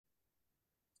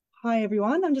Hi,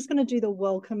 everyone. I'm just going to do the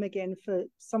welcome again for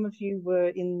some of you were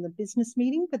in the business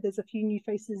meeting, but there's a few new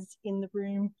faces in the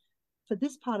room for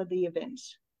this part of the event.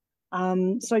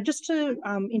 So just to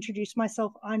introduce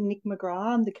myself, I'm Nick McGrath.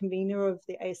 I'm the convener of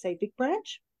the ASA Vic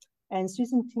Branch, and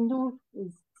Susan Tyndall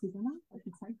is Susanna. I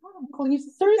should say, oh, I'm calling you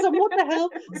Susan. What the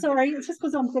hell? Sorry, it's just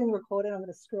because I'm getting recorded. I'm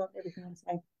going to screw up everything I'm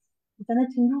saying. Susanna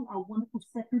Tyndall, our wonderful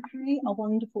secretary, our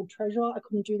wonderful treasurer. I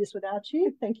couldn't do this without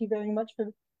you. Thank you very much for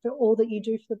all that you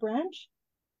do for the branch.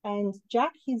 And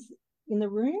Jack, he's in the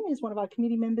room, is one of our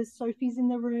committee members. Sophie's in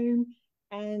the room.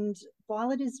 And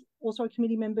Violet is also a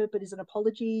committee member, but is an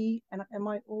apology. And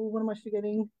what am I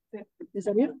forgetting? Is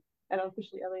that it? And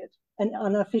unofficially Elliot. And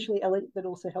unofficially Elliot, that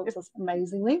also helps us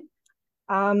amazingly.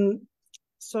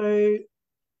 So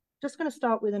just going to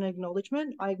start with an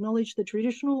acknowledgement. I acknowledge the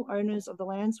traditional owners of the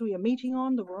lands we are meeting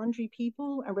on, the Wurundjeri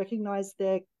people, and recognise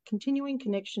their continuing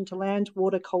connection to land,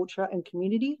 water, culture and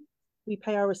community. We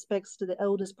pay our respects to the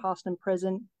elders past and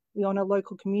present. We honour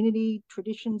local community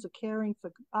traditions of caring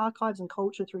for archives and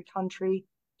culture through country,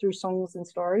 through songs and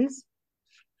stories.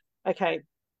 Okay,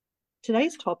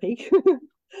 today's topic,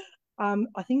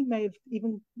 I think may have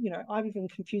even, I've even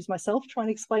confused myself trying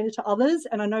to explain it to others.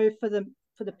 And I know for the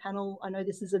panel, I know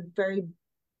this is a very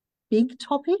big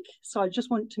topic, so I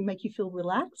just want to make you feel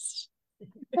relaxed.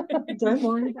 Don't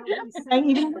worry about what I'm saying.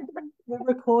 Even we're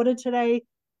recorded today.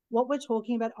 What we're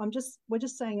talking about, we're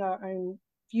just saying our own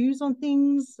views on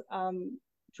things,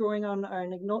 drawing on our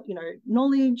own,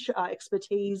 knowledge,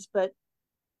 expertise, but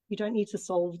you don't need to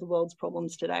solve the world's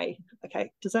problems today.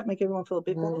 Okay, does that make everyone feel a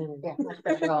bit better? Yeah, much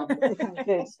better. Okay,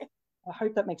 good. I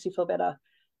hope that makes you feel better.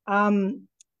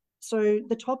 So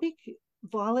the topic,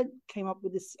 Violet came up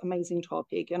with this amazing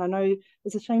topic, and I know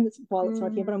it's a shame that Violet's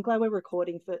not here, but I'm glad we're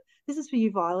recording. This is for you,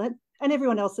 Violet, and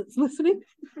everyone else that's listening.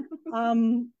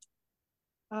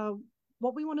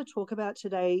 What we want to talk about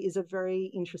today is a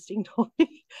very interesting topic,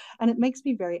 and it makes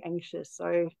me very anxious.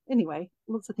 So anyway,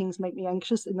 lots of things make me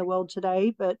anxious in the world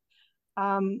today, but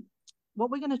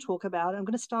what we're going to talk about, I'm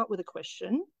going to start with a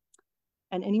question,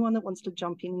 and anyone that wants to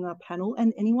jump in the panel,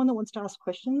 and anyone that wants to ask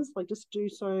questions, just do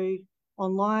so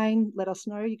online. Let us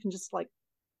know. You can just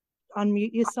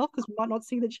unmute yourself because we might not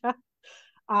see the chat,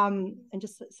 and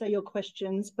just say your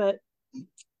questions. But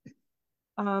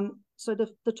so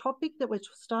the topic that we're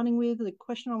starting with, the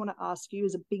question I want to ask you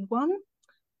is a big one.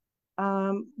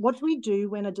 What do we do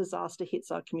when a disaster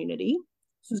hits our community?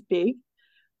 This is big.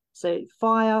 So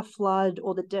fire, flood,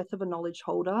 or the death of a knowledge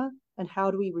holder, and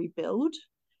how do we rebuild?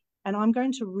 And I'm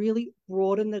going to really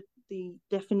broaden the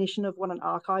definition of what an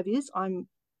archive is.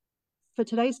 For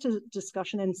today's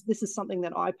discussion, and this is something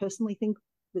that I personally think,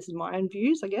 this is my own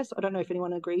views, I guess. I don't know if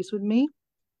anyone agrees with me.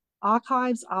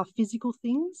 Archives are physical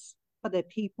things, but they're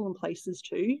people and places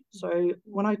too. So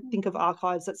when I think of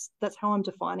archives, that's how I'm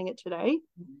defining it today.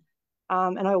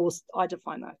 And I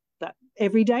define that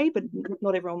every day, but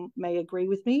not everyone may agree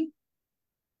with me.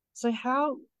 So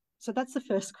that's the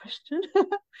first question.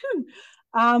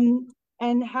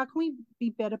 And how can we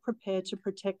be better prepared to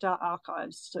protect our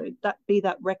archives? So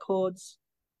that records,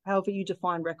 however you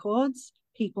define records,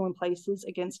 people and places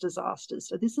against disasters.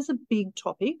 So this is a big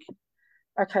topic.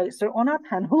 Okay, so on our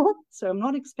panel, so I'm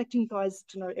not expecting you guys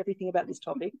to know everything about this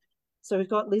topic. So we've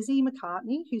got Lizzie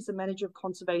McCartney, who's the Manager of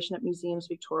Conservation at Museums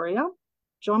Victoria.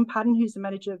 John Patton, who's the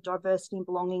Manager of Diversity and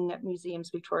Belonging at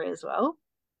Museums Victoria as well.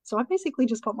 So I basically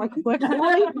just got my work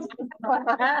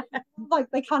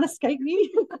they can't escape me.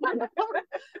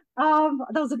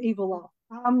 That was an evil laugh.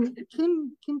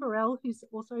 Kim Burrell, who's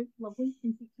also lovely,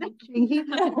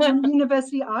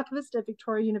 University Archivist at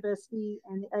Victoria University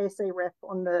and the ASA rep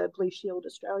on the Blue Shield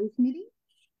Australia Committee,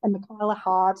 and Michaela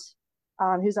Hart,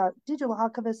 who's our Digital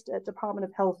Archivist at Department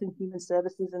of Health and Human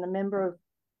Services and a member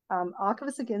of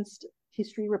Archivists Against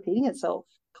History Repeating Itself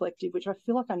Collective, which I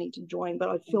feel like I need to join, but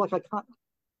I feel like I can't.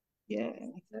 Yeah,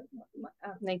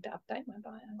 I need to update my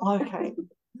bio. Okay,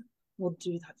 we'll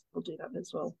do that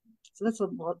as well. So that's a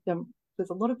lot. There's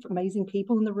a lot of amazing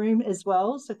people in the room as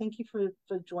well. So thank you for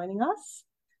joining us.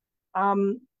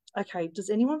 Okay, does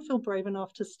anyone feel brave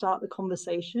enough to start the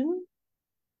conversation?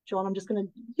 John, I'm just going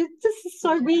to. This is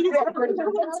so weird.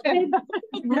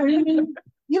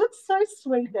 You look so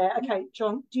sweet there. Okay,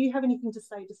 John, do you have anything to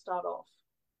say to start off?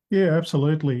 Yeah,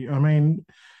 absolutely. I mean,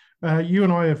 you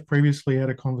and I have previously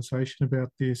had a conversation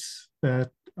about this,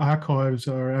 that archives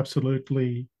are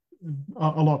absolutely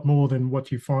a lot more than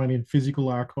what you find in physical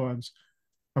archives.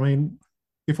 I mean,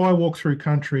 if I walk through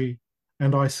country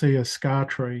and I see a scar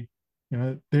tree,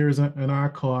 there is an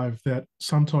archive that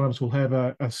sometimes will have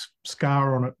a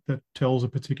scar on it that tells a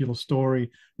particular story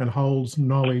and holds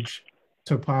knowledge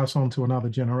to pass on to another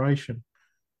generation.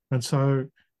 And so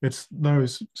It's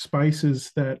those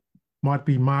spaces that might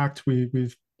be marked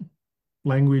with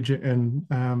language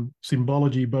and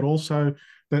symbology, but also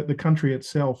the country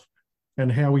itself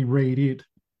and how we read it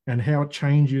and how it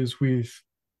changes with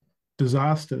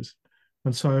disasters.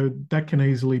 And so that can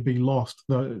easily be lost.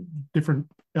 The different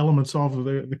elements of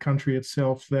the country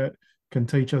itself that can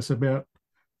teach us about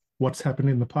what's happened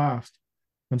in the past.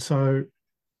 And so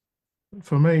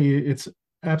for me, it's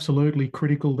absolutely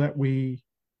critical that we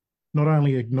not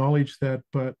only acknowledge that,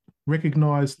 but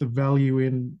recognize the value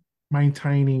in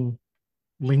maintaining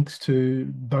links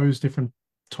to those different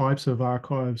types of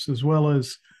archives, as well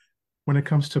as when it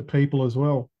comes to people as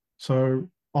well. So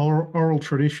oral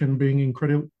tradition being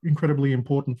incredibly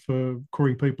important for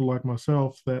Koori people like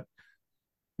myself, that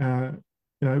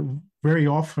very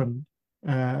often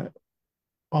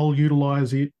I'll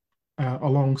utilize it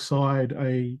alongside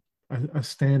a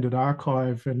standard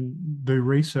archive and do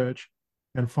research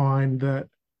and find that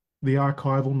the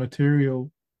archival material,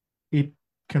 it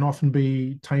can often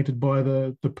be tainted by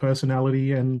the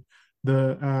personality and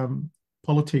the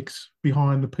politics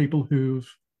behind the people who've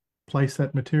placed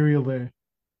that material there.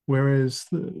 Whereas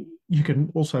you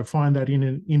can also find that in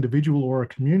an individual or a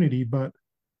community, but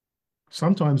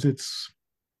sometimes it's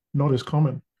not as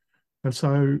common. And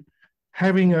so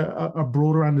having a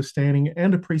broader understanding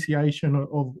and appreciation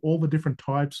of all the different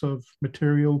types of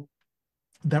material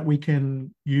that we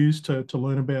can use to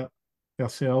learn about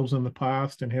ourselves in the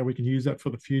past and how we can use that for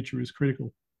the future is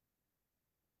critical.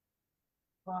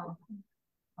 Wow.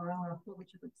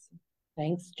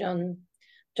 Thanks, John.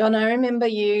 John, I remember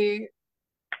you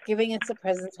giving us a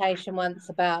presentation once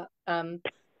about a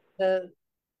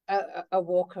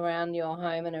walk around your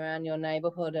home and around your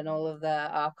neighbourhood and all of the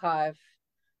archive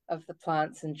of the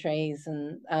plants and trees,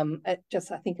 and I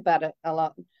think about it a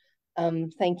lot.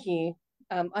 Thank you.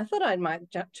 I thought I might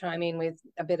chime in with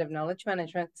a bit of knowledge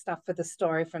management stuff for the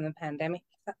story from the pandemic,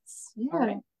 if that's all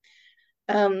right.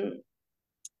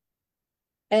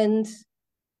 And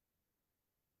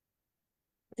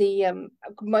the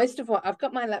most of what I've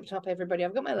got my laptop, everybody,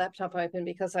 I've got my laptop open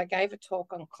because I gave a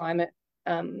talk on climate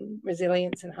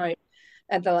resilience and hope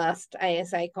at the last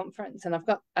ASA conference, and I've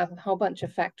got a whole bunch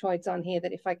of factoids on here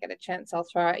that if I get a chance I'll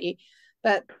throw at you.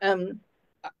 But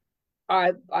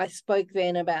I spoke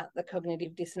then about the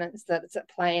cognitive dissonance that's at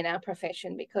play in our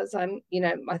profession, because I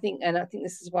think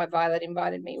this is why Violet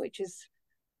invited me, which is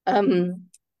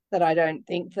that I don't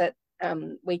think that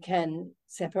we can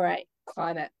separate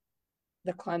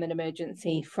the climate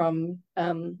emergency from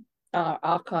our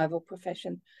archival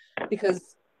profession,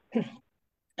 because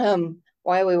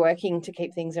why are we working to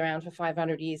keep things around for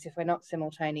 500 years if we're not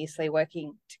simultaneously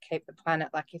working to keep the planet?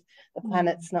 Like, if the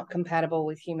planet's not compatible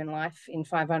with human life in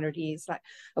 500 years, like,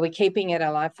 are we keeping it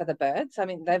alive for the birds? I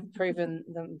mean, they've proven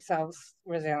themselves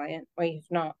resilient. We've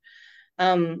not.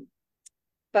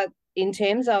 But in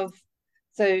terms of,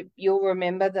 so you'll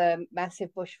remember the massive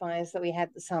bushfires that we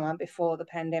had the summer before the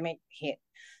pandemic hit.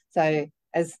 So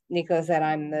as Nicola said,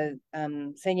 I'm the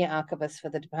senior archivist for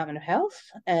the Department of Health,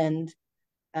 and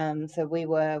so we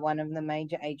were one of the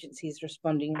major agencies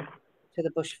responding to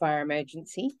the bushfire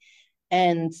emergency,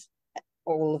 and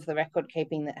all of the record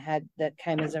keeping that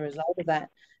came as a result of that.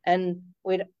 And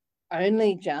it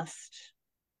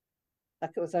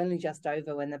was only just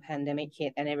over when the pandemic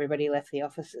hit and everybody left the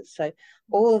offices. So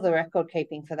all of the record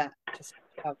keeping for that just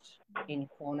shoved in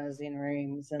corners in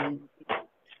rooms, and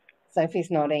Sophie's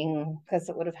nodding because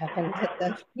it would have happened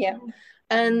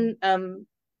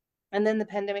and then the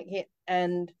pandemic hit,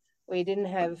 and we didn't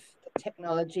have the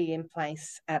technology in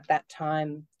place at that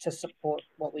time to support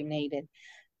what we needed.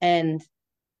 And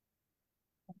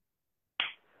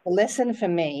the lesson for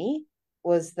me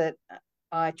was that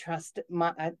I trusted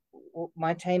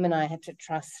my team, and I had to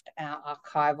trust our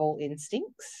archival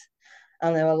instincts.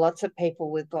 And there were lots of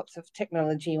people with lots of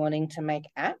technology wanting to make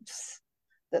apps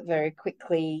that very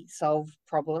quickly solved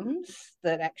problems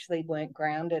that actually weren't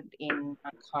grounded in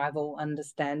archival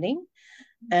understanding.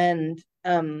 And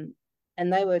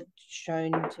they were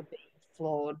shown to be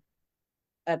flawed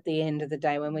at the end of the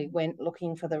day. When we went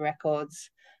looking for the records,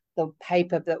 the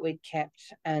paper that we'd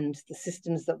kept and the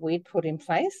systems that we'd put in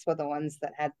place were the ones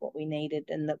that had what we needed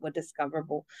and that were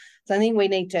discoverable. So I think we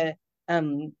need to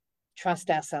trust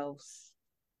ourselves.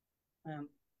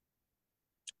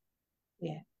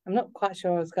 I'm not quite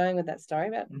sure where I was going with that story,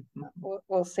 but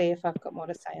we'll see if I've got more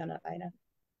to say on it later.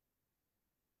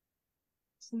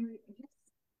 So,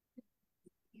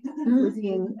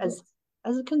 Lizzie, as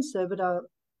a conservator,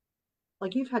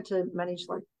 like, you've had to manage,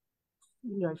 like,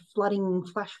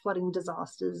 flash flooding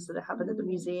disasters that have happened at the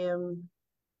museum,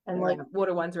 and like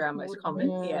water ones are our most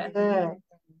common. Yeah.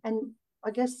 And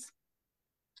I guess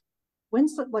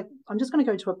like, I'm just going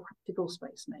to go to a practical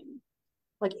space maybe.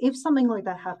 Like if something like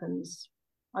that happens,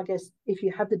 I guess if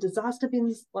you have the disaster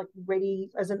bins like ready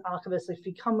as an archivist, if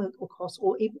you come across,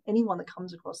 or if anyone that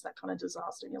comes across that kind of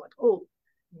disaster, and you're like, oh,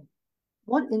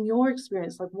 what in your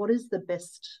experience, like what is the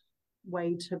best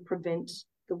way to prevent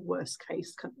the worst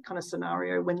case kind of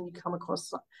scenario when you come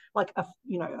across like a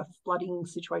flooding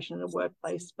situation in a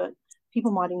workplace? But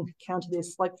people might encounter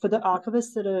this, like for the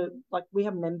archivists that are like, we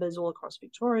have members all across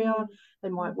Victoria. They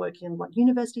might work in like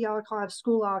university archives,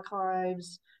 school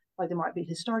archives, like there might be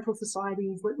historical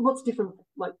societies, lots of different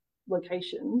like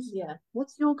locations. Yeah.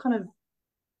 What's your kind of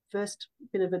first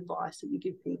bit of advice that you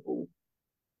give people?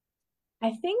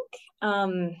 I think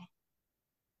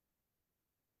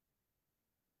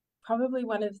probably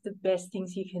one of the best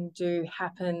things you can do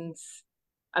happens.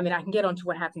 I mean, I can get onto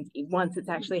what happens once it's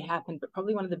actually happened, but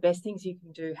probably one of the best things you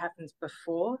can do happens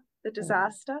before the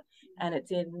disaster, and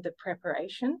it's in the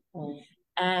preparation.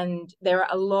 And there are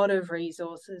a lot of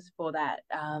resources for that,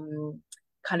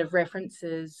 kind of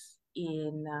references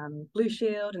in Blue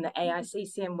Shield and the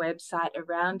AICCM website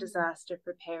around disaster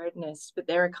preparedness. But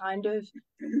there are kind of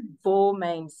 4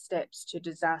 main steps to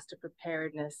disaster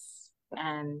preparedness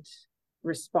and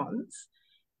response.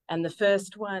 And the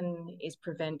first one is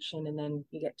prevention, and then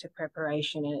you get to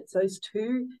preparation. And it's those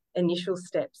 2 initial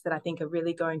steps that I think are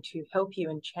really going to help you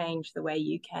and change the way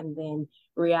you can then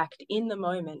react in the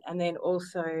moment, and then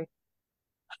also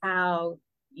how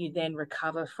you then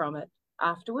recover from it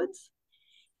afterwards.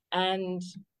 And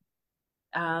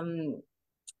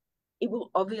it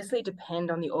will obviously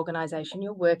depend on the organisation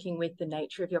you're working with, the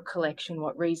nature of your collection,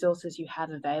 what resources you have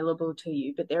available to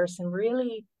you. But there are some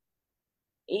really,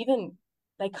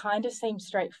 they kind of seem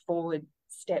straightforward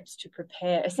steps to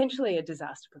prepare, essentially a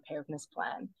disaster preparedness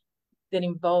plan that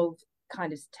involve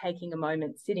kind of taking a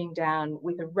moment, sitting down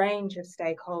with a range of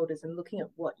stakeholders and looking at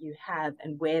what you have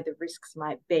and where the risks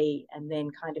might be, and then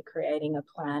kind of creating a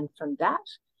plan from that.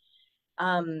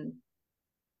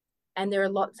 And there are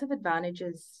lots of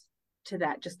advantages to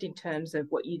that, just in terms of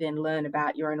what you then learn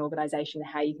about your own organisation,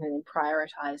 how you can then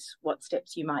prioritise what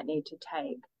steps you might need to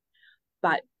take.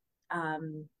 But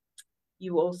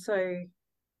you also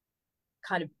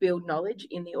kind of build knowledge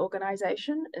in the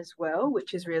organisation as well,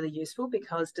 which is really useful,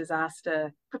 because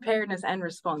disaster preparedness and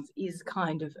response is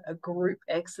kind of a group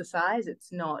exercise.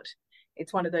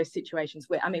 It's one of those situations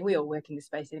where, I mean, we all work in this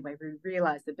space anyway. We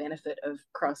realise the benefit of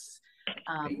cross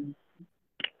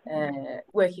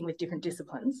working with different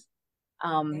disciplines.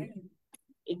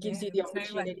 It gives you the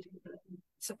opportunity to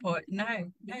support.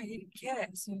 So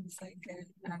it's like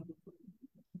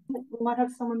we might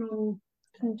have someone on.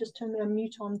 Can you just turn their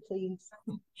mute on, please?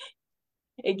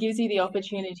 It gives you the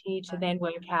opportunity to then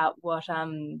work out what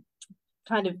kind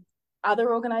of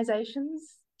other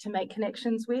organisations to make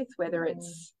connections with, whether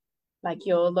it's like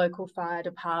your local fire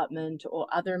department or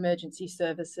other emergency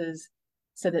services,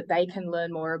 so that they can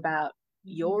learn more about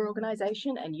your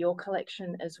organisation and your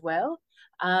collection as well.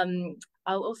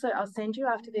 I'll send you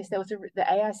after this. There was the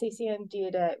AICCM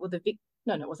did it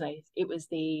was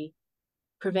the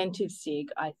Preventive SIG,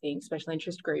 I think, Special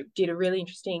Interest Group, did a really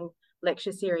interesting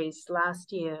lecture series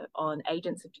last year on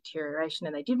agents of deterioration,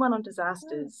 and they did one on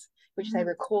disasters, which they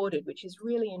recorded, which is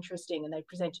really interesting. And they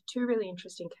presented 2 really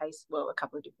interesting a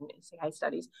couple of different case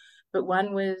studies, but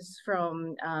one was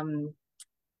from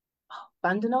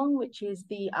Bundanong, which is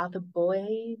the Arthur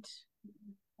Boyd.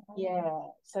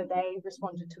 So they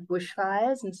responded to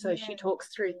bushfires, and so she talks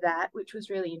through that, which was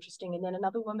really interesting. And then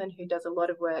another woman who does a lot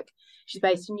of work, she's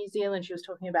based in New Zealand, she was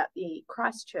talking about the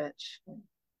Christchurch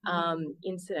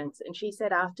incidents, and she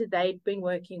said after they'd been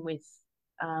working with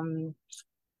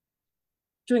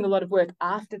doing a lot of work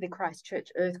after the Christchurch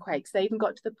earthquakes, they even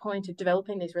got to the point of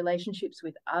developing these relationships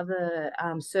with other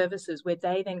services, where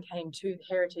they then came to the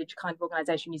heritage kind of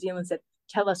organisation New Zealand, said,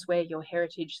 tell us where your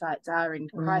heritage sites are in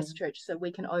Christchurch, so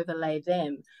we can overlay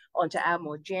them onto our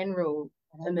more general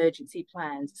emergency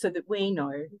plans, so that we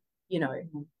know,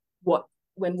 what,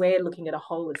 when we're looking at a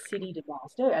whole of city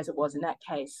disaster, as it was in that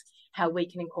case, how we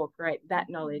can incorporate that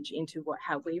knowledge into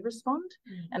how we respond.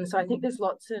 And so I think there's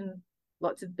lots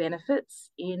of benefits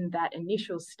in that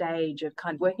initial stage of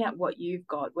kind of working out what you've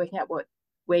got, working out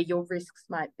where your risks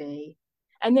might be.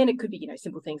 And then it could be,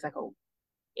 simple things like,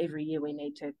 every year we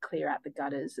need to clear out the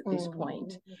gutters at this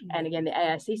point. And again, the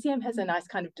AICCM has a nice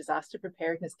kind of disaster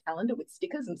preparedness calendar with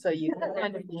stickers. And so you can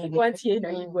kind of, once you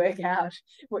work out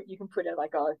what you can put it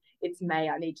like, it's May,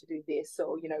 I need to do this,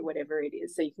 or, whatever it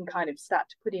is. So you can kind of start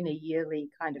to put in a yearly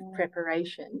kind of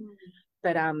preparation.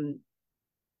 But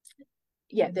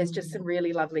there's just some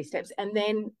really lovely steps. And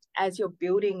then as you're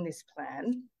building this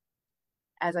plan,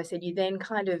 as I said, you then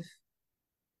kind of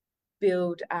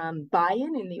build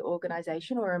buy-in in the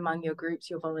organisation or among your groups,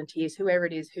 your volunteers, whoever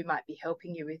it is who might be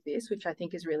helping you with this, which I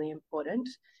think is really important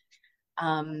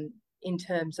in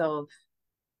terms of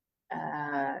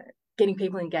getting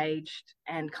people engaged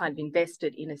and kind of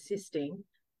invested in assisting.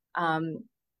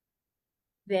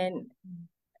 Then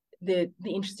the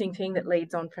interesting thing that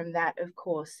leads on from that, of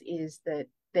course, is that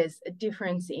there's a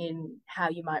difference in how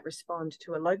you might respond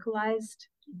to a localized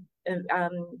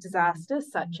disaster,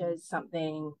 such as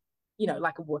something, you know,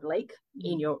 like a water leak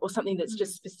in your, or something that's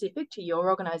just specific to your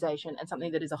organisation, and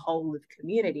something that is a whole of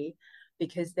community,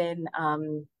 because then,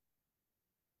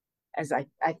 as I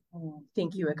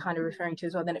think you were kind of referring to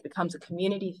as well, then it becomes a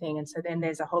community thing. And so then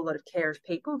there's a whole lot of care of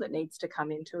people that needs to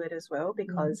come into it as well,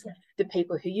 because the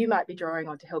people who you might be drawing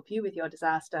on to help you with your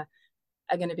disaster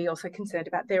are going to be also concerned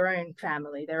about their own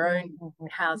family, their own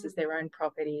houses, their own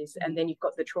properties. And then you've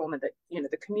got the trauma that, you know,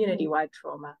 the community-wide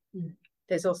trauma.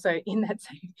 There's also in that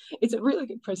same, it's a really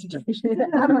good presentation. There's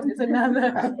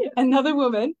another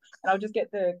woman, and I'll just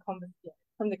get the comment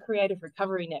from the Creative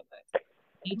Recovery Network.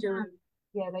 They do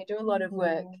a lot of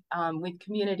work with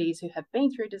communities who have been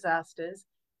through disasters,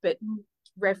 but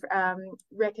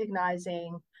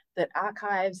recognising that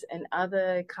archives and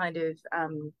other kind of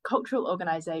cultural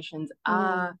organisations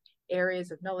are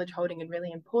areas of knowledge holding and really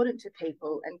important to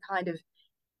people, and kind of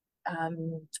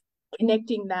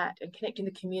connecting that and connecting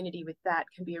the community with that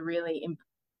can be a really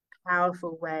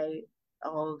powerful way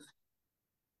of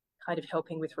kind of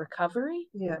helping with recovery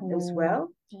as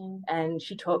well. And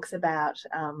she talks about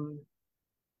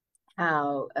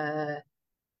how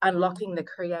unlocking the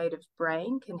creative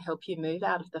brain can help you move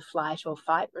out of the flight or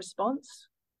fight response.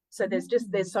 So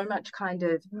there's so much kind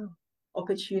of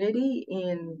opportunity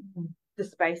in the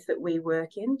space that we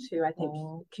work in to, I think,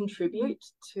 contribute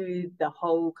to the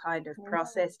whole kind of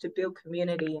process to build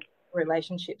community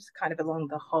relationships kind of along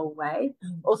the whole way.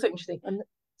 Also interesting. I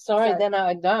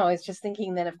was just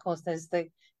thinking then, of course, there's the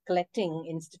collecting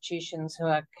institutions who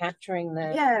are capturing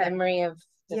the memory of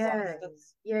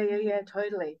disasters.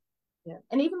 Totally.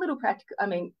 And even little practical, I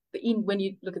mean, when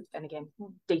you look at, and again,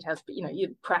 details, but, you know,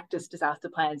 you practice disaster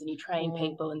plans and you train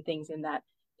people and things in that.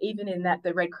 Even in that,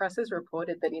 the Red Cross has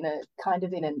reported that in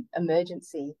an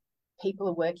emergency, people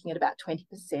are working at about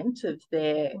 20% of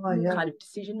their kind of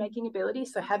decision-making ability.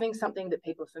 So having something that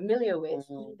people are familiar with,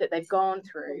 that they've gone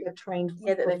through, they're trained,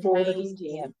 that they've trained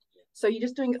in. So you're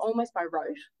just doing it almost by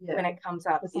rote when it comes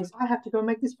up. I have to go and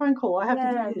make this phone call. I have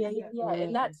to do this.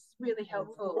 And that's really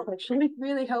helpful. Actually,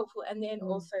 really helpful. And then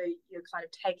also you're kind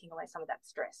of taking away some of that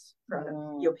stress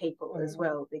from your people as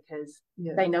well, because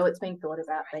they know it's been thought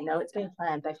about, they know it's been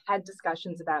planned, they've had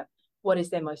discussions about what is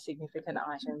their most significant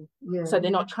item. So they're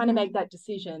not trying to make that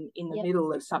decision in the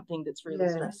middle of something that's really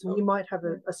stressful. You might have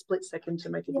a split second to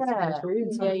make a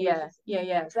decision too.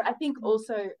 So I think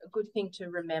also a good thing to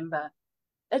remember,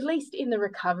 at least in the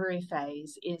recovery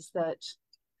phase, is that,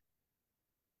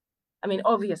 I mean,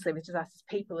 obviously with disasters,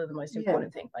 people are the most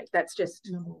important thing. Like that's just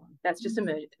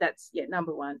emergent. That's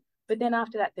number one. But then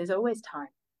after that, there's always time.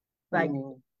 Like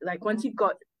once you've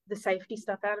got the safety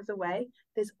stuff out of the way,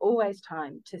 there's always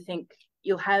time to think.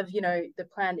 You'll have, you know, the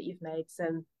plan that you've made,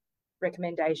 some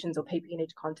recommendations or people you need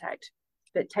to contact,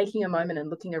 but taking a moment and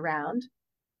looking around,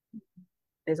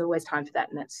 there's always time for that,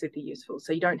 and that's super useful.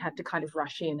 So you don't have to kind of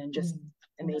rush in and just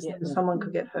immediately. Someone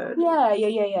could get hurt. And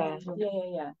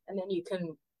then you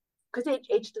can, because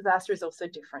each disaster is also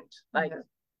different. Like,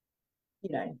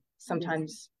 you know,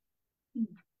 sometimes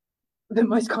the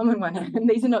most common one, and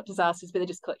these are not disasters, but they're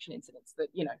just collection incidents that,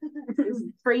 you know,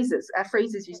 freezers. Our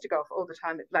freezers used to go off all the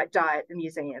time, like die at the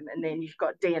museum, and then you've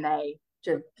got DNA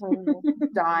just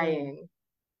dying,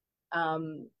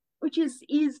 which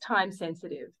is time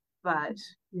sensitive. But,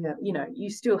 you know,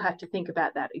 you still have to think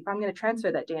about that. If I'm going to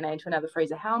transfer that DNA into another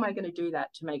freezer, how am I going to do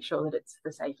that to make sure that it's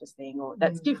the safest thing, or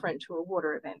that's different to a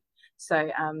water event?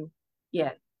 So,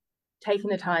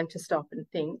 taking the time to stop and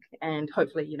think, and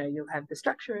hopefully, you know, you'll have the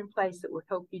structure in place that will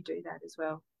help you do that as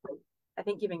well. I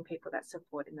think giving people that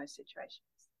support in those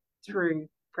situations through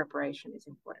preparation is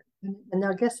important. And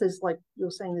I guess there's, like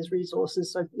you're saying, there's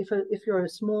resources. So if you're a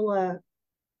smaller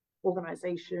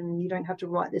organization, you don't have to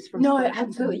write this from scratch.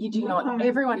 Absolutely, you do not.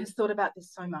 Everyone has thought about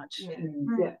this so much.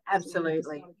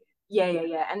 Absolutely.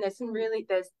 And there's some really,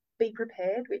 there's Be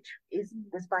Prepared, which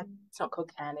was by, it's not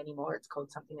called CAN anymore, it's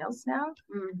called something else now,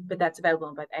 but that's available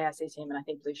on both AICTM and I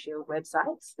think Blue Shield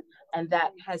websites, and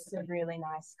that has some really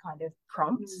nice kind of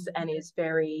prompts and is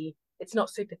very, it's not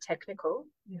super technical.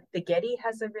 The Getty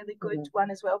has a really good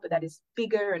one as well, but that is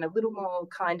bigger and a little more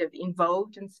kind of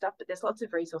involved and stuff, but there's lots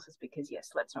of resources because, yes,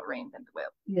 let's not reinvent the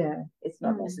wheel. Yeah. It's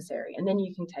not necessary. And then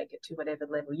you can take it to whatever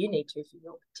level you need to for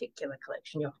your particular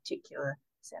collection, your particular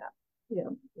setup. Yeah.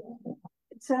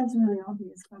 It sounds really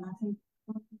obvious, but I think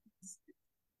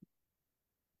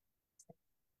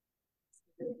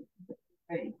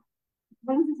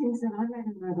one of the things that I read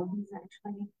in Riddle is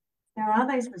actually there are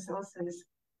these resources,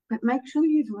 but make sure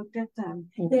you've looked at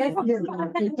them. Yeah. You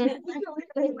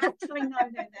actually know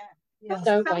they're there. Yeah.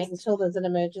 Don't wait until there's an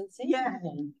emergency. Yeah.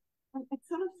 It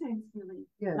sort of seems really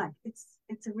like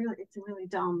it's a really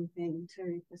dumb thing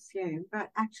to assume,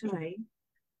 but actually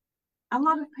a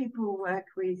lot of people work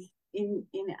with in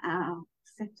our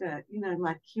sector, you know,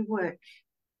 like you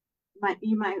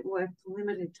might work for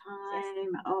limited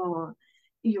time, or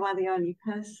you are the only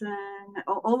person,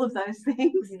 or all of those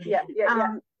things.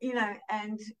 You know,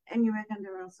 and you work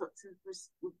under all sorts of,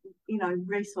 you know,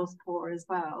 resource poor as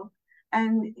well,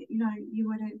 and you know, you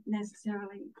wouldn't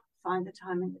necessarily find the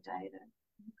time in the day to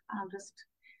I'll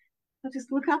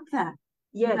just look up that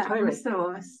totally.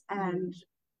 resource and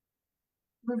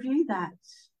review that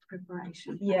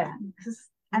preparation plan,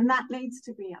 and that needs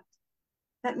to be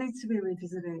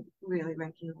revisited really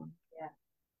regularly.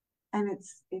 And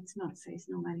it's not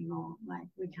seasonal anymore. Like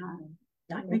we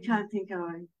can't think,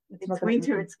 oh, it's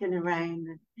winter, it's going to rain,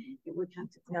 and we can't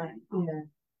do that.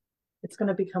 It's going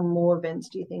to become more events,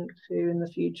 do you think, too, in the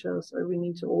future? So we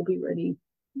need to all be ready.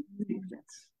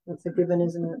 That's a given,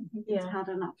 isn't it? It's hard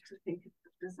enough to think of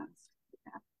the disaster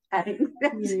without adding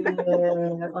that.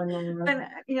 I know. And,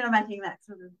 you know, making that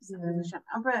sort of supposition.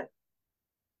 But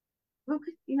look,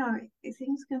 you know,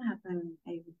 things can happen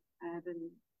in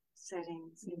urban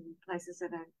settings, in places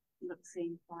that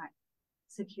seem quite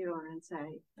secure and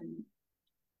safe, and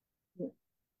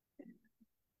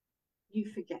you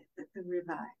forget that the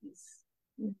river is.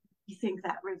 You think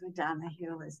that river down the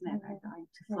hill is never going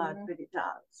to flood, but it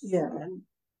does. And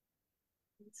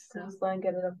it's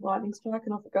get a lightning strike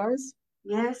and off it goes.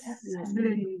 Yes,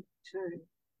 absolutely true.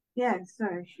 Yeah, so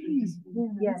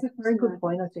that's a very good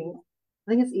point. I think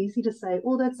it's easy to say,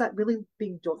 oh, that's that really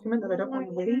big document that I don't want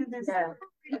to read.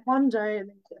 One day and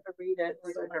then you never read it.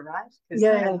 So,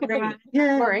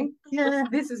 right? Boring. Yeah.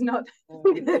 This is not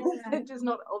it's just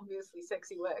not obviously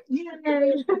sexy work. You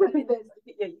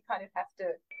kind of have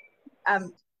to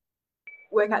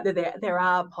work out that there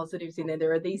are positives in there.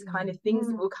 There are these kind of things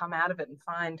that will come out of it, and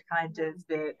find kind of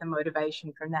the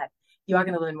motivation from that. You are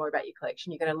going to learn more about your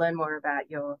collection. You're going to learn more about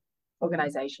your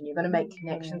organisation. You're going to make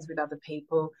connections with other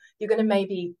people. You're going to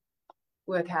maybe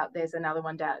work out there's another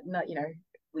one down. No, you know,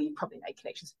 we probably make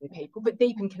connections with people, but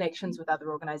deepen connections with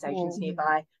other organisations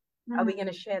nearby. Are we going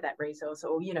to share that resource?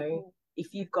 Or, you know,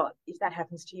 if that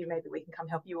happens to you, maybe we can come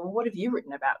help you. Or what have you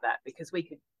written about that? Because we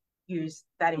could use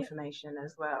that information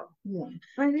as well.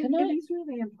 But it is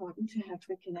really important to have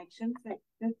the connections.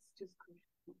 That's just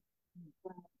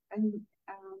crucial. And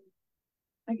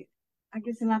I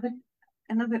guess another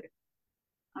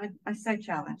I say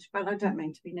challenge, but I don't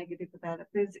mean to be negative about it,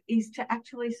 is to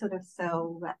actually sort of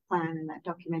sell that plan and that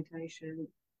documentation,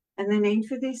 and the need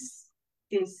for this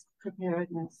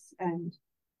preparedness and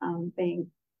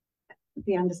being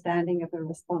the understanding of a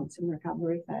response and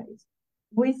recovery phase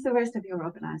with the rest of your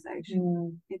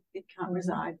organisation. It can't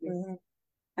reside with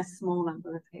a small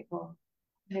number of people.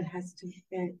 It has to.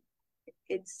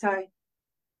 It's so.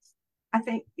 I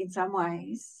think in some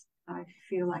ways, I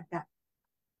feel like that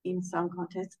in some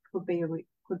contexts could be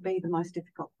the most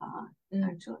difficult part.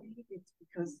 Actually, it's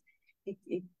because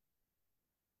it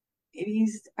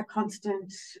is a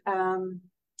constant.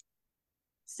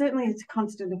 Certainly, it's a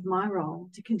constant of my role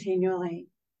to continually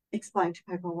explain to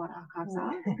people what archives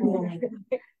are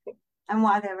and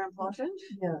why they're important.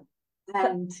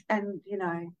 And you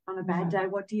know, on a bad day,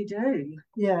 what do? You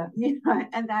know,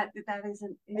 and that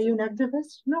isn't. Are you an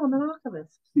activist? No, I'm an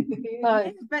archivist.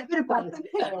 But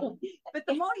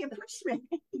the more you push me,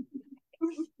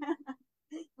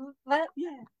 that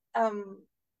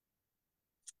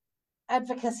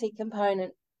advocacy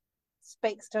component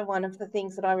speaks to one of the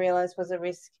things that I realised was a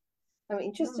risk. I'm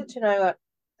interested to know what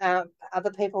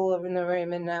other people in the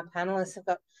room and our panelists have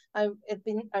got. I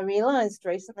realised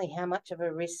recently how much of a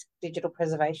risk digital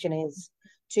preservation is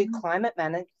to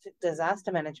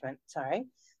disaster management.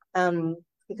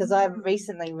 Because I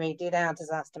recently redid our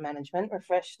disaster management,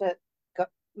 refreshed it,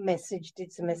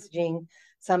 did some messaging.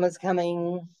 Summer's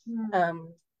coming.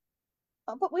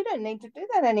 Oh, but we don't need to do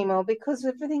that anymore because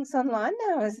everything's online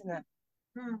now, isn't it?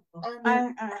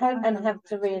 And have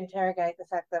to reinterrogate the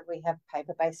fact that we have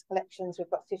paper-based collections. We've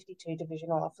got 52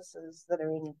 divisional offices that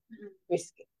are in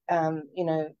risk,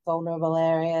 vulnerable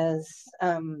areas.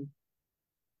 That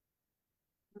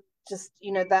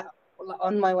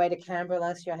on my way to Canberra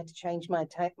last year, I had to change my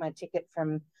ticket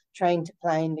from train to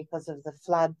plane because of the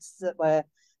floods that were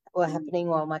happening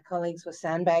while my colleagues were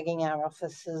sandbagging our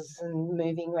offices and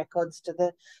moving records to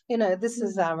this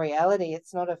is our reality.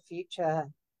 It's not a future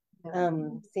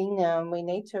thing now, and we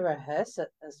need to rehearse it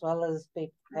as well as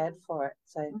be prepared for it.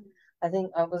 So I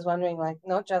think I was wondering, like,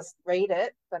 not just read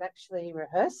it, but actually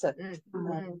rehearse it.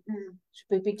 Should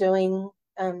we be doing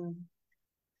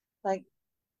like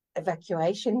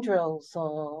evacuation drills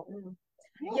or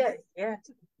Yeah.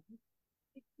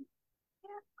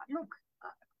 Look,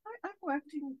 I've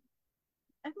worked in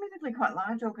admittedly quite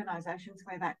large organisations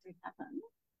where that did happen,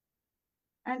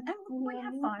 and we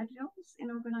have fire drills in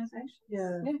organisations.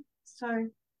 Yeah. So,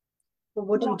 but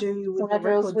what do you do with fire the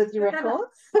drills records? with your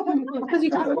records? Because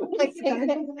you can't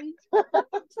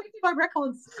my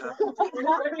records. Like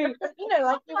we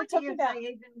were talking about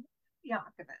even the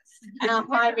archivist. our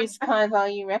high-risk,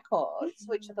 high-value records,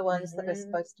 which are the ones that we're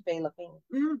supposed to be looking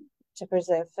to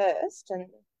preserve first, and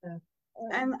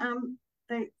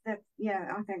I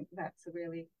think that's a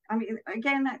really. I mean,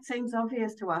 again, that seems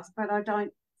obvious to us, but I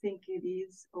don't think it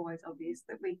is always obvious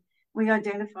that we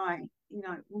identify.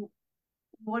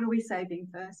 What are we saving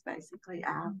first? Basically,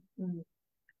 our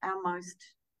most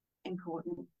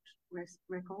important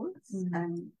records,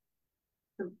 and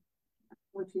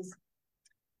which is.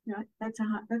 That's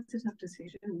a tough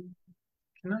decision.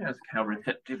 Can I ask how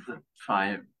receptive the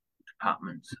fire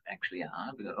departments actually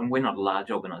are? And we're not a large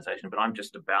organisation, but I'm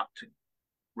just about to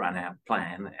run our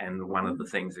plan, and one of the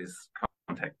things is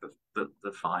contact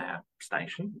the fire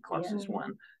station, the closest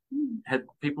one. Have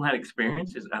people had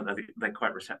experiences? Are they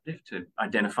quite receptive to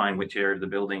identifying which area of the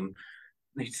building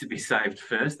needs to be saved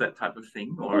first, that type of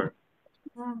thing? Or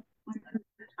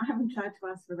I haven't tried to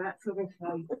ask for that sort of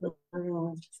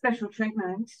special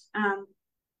treatment.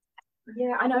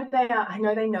 Yeah, I know they are. I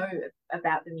know they know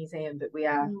about the museum, but we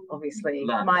are obviously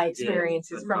my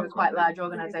experience is from quite large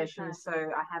organisations, so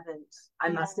I haven't. I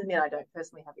must admit, I don't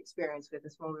personally have experience with a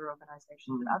smaller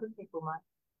organisation, but other people might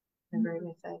agree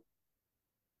with it.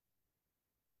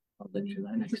 I'll let you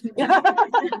know next.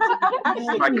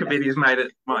 My committee's made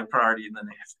it my priority in the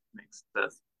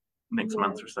next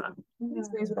month or so.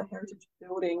 Experience with a heritage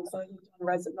building, so you've done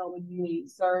res at Melbourne Uni.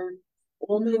 So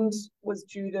Ormond was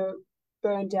due to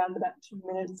burn down in about 2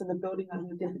 minutes, and the building had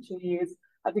been there for 2 years.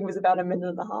 I think it was about a minute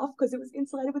and a half because it was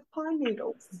insulated with pine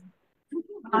needles.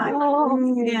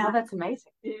 Yeah, that's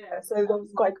amazing. Yeah, so there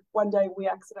was like one day we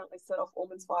accidentally set off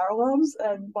Ormond's fire alarms,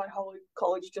 and my whole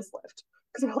college just left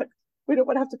because we're like, we don't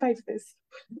want to have to pay for this.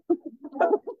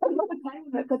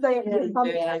 But they I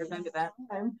remember that.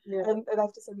 And they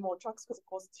have to send more trucks because, of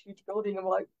course, it's a huge building. And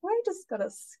we're like, we're just gonna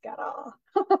scatter.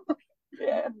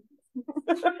 Yeah.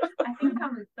 I think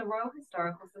the Royal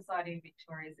Historical Society of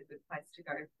Victoria is a good place to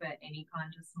go for any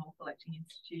kind of small collecting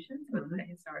institutions, whether they're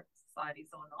historical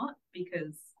societies or not,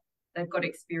 because they've got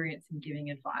experience in giving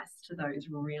advice to those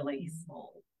really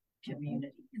small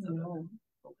community sort of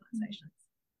organisations.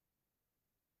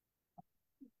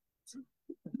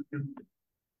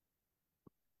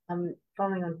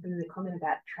 Following on from the comment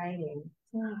about training,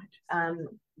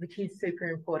 which is super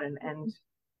important, and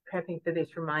prepping for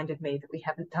this reminded me that we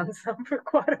haven't done some for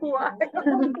quite a while at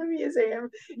the museum.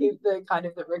 Is the kind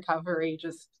of the recovery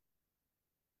just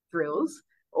drills,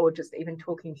 or just even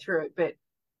talking through it. But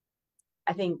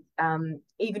I think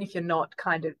even if you're not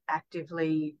kind of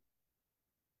actively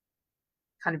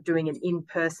kind of doing it in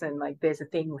person, like there's a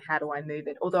thing, how do I move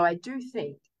it? Although I do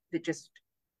think that just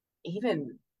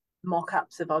even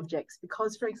mock-ups of objects,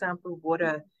 because for example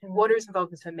water is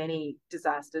involved in so many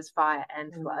disasters, fire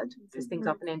and flood, because things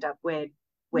often end up wet,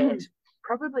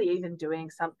 probably even doing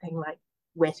something like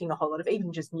wetting a whole lot of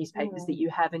even just newspapers that you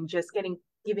have, and just giving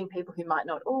people who might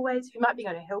be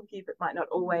going to help you but might not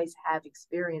always have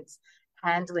experience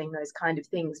handling those kind of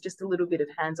things, just a little bit of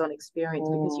hands-on experience,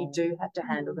 because you do have to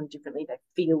handle them differently. They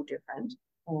feel different.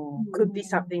 Could be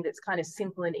something that's kind of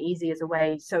simple and easy as a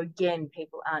way, so again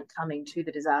people aren't coming to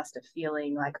the disaster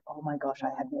feeling like, oh my gosh, I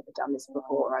have never done this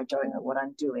before, or I don't know what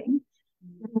I'm doing.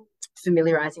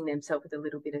 Familiarizing themselves with a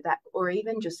little bit of that, or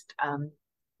even just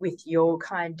with your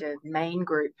kind of main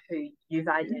group who you've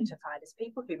identified as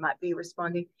people who might be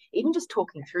responding, even just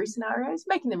talking through scenarios,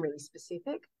 making them really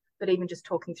specific, but even just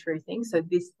talking through things. So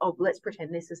let's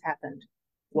pretend this has happened.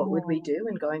 What would we do?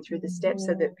 And going through the steps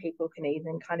so that people can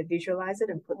even kind of visualize it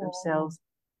and put themselves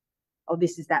oh,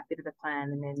 this is that bit of the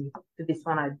plan, and then for this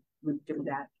one I would do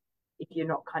that, if you're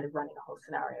not kind of running a whole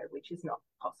scenario, which is not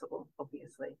possible,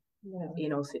 obviously,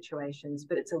 in all situations.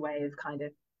 But it's a way of kind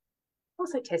of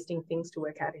also testing things to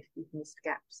work out if you've missed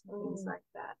gaps and things like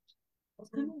that. I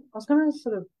was going to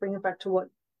sort of bring it back to what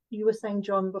you were saying,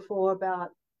 John, before about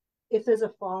if there's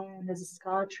a fire and there's a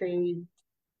scar tree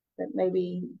that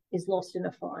maybe is lost in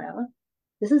a fire.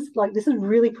 This is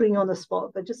really putting you on the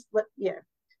spot, but just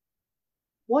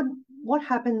what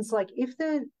happens, like, if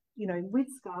they're, you know, with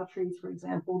scar trees, for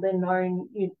example, they're known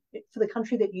for the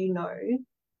country that you know.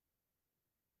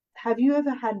 Have you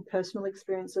ever had personal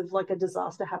experience of like a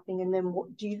disaster happening, and then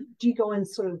what do you go and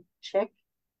sort of check?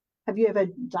 Have you ever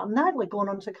done that, like gone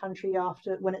onto country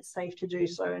after when it's safe to do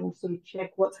so and sort of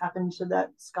check what's happened to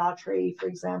that scar tree, for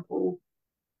example?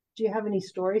 Do you have any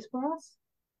stories for us?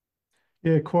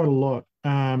 Yeah, quite a lot.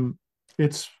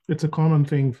 It's a common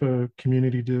thing for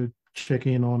community to check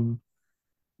in on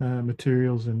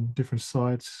materials and different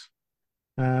sites,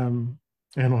 and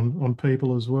on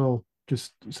people as well,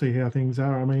 just to see how things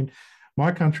are. I mean,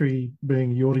 my country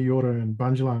being Yorta Yorta and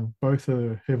Bundjalung, both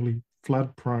are heavily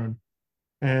flood prone.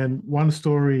 And one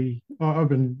story, I've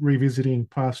been revisiting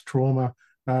past trauma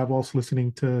whilst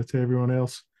listening to everyone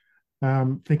else,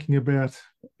 thinking about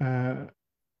an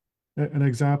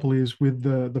example is with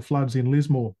the floods in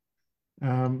Lismore.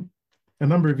 A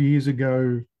number of years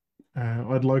ago,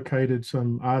 I'd located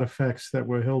some artifacts that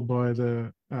were held by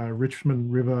the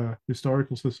Richmond River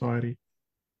Historical Society,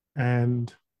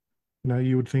 and you know,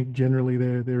 you would think generally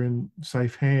they're in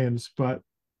safe hands, but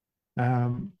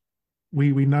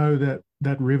we know that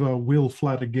river will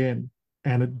flood again,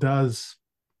 and it does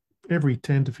every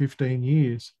 10 to 15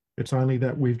 years. It's only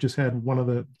that we've just had one of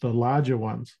the larger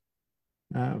ones,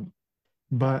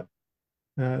 but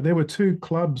there were two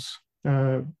clubs.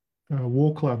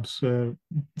 War clubs,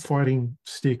 fighting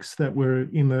sticks that were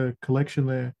in the collection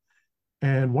there,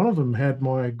 and one of them had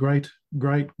my great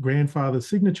grandfather's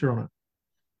signature on it.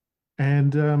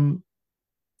 And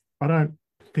I don't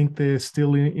think they're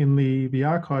still in the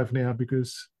archive now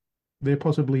because they're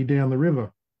possibly down the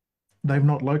river. They've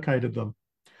not located them.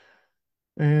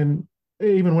 And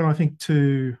even when I think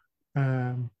to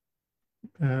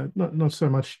not so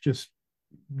much just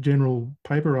general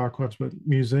paper archives, but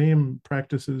museum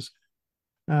practices,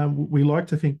 we like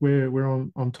to think we're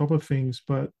on top of things,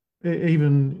 but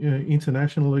even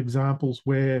international examples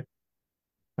where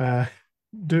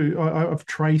I've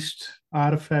traced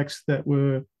artifacts that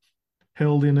were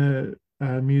held in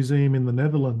a museum in the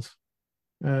Netherlands,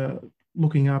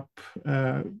 looking up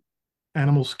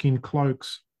animal skin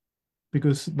cloaks,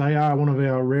 because they are one of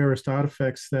our rarest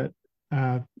artifacts that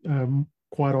are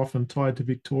quite often tied to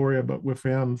Victoria, but were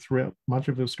found throughout much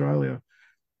of Australia.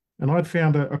 And I'd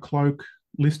found a cloak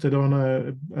listed on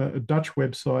a Dutch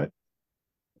website,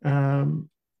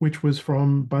 which was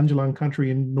from Bundjalung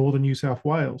country in northern New South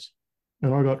Wales.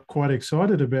 And I got quite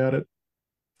excited about it,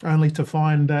 only to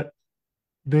find that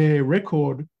their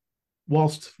record,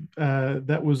 whilst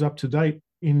that was up to date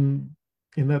in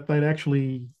that they'd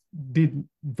actually did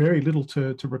very little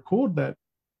to record that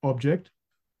object.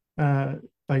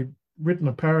 They'd written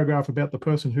a paragraph about the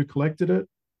person who collected it,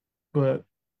 but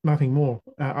nothing more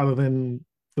other than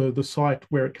the site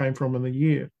where it came from and the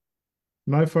year.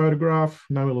 No photograph,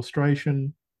 no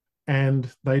illustration,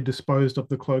 and they disposed of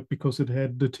the cloak because it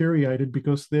had deteriorated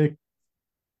because their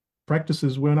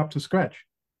practices weren't up to scratch.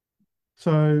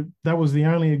 So that was the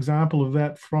only example of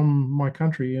that from my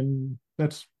country, and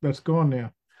that's gone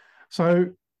now.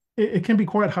 So it can be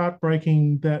quite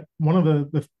heartbreaking that one of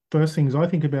the first things I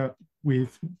think about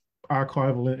with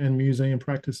archival and museum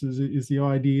practices is the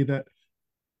idea that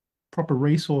proper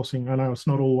resourcing, I know it's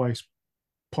not always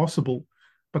possible,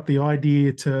 but the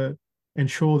idea to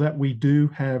ensure that we do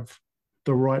have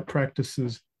the right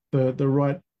practices, the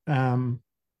right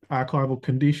archival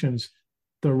conditions,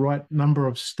 the right number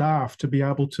of staff to be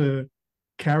able to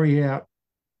carry out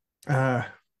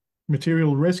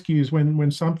material rescues when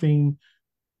something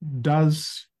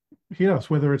does hit us,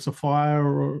 whether it's a fire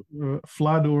or a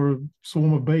flood or a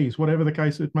swarm of bees, whatever the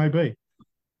case it may be.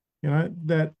 You know,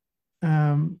 that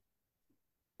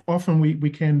often we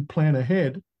can plan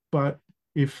ahead, but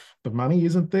if the money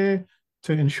isn't there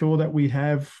to ensure that we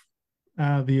have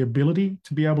the ability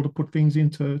to be able to put things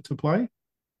into play,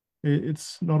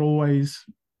 it's not always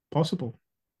possible.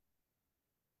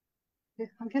 Yeah,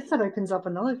 I guess that opens up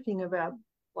another thing about,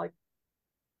 like,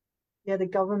 the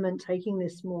government taking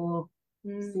this more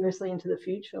seriously into the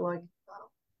future. Like,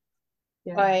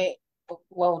 John, I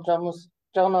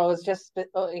was just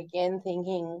again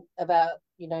thinking about,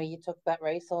 you talk about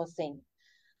resourcing.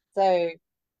 So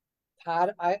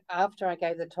after I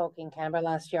gave the talk in Canberra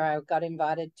last year, I got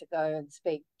invited to go and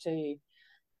speak to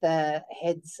the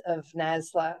heads of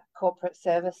NASLA corporate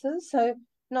services. So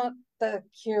not the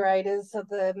curators or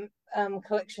the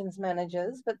collections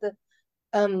managers, but the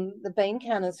bean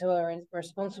counters who are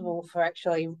responsible for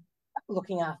actually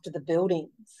looking after the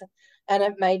buildings. And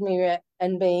it made me,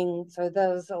 so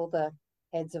those all the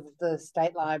heads of the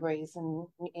state libraries in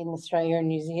Australia and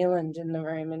New Zealand in the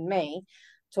room, and me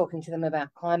talking to them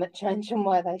about climate change and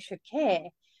why they should care.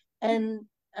 And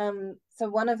so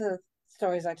one of the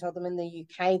stories I told them, in the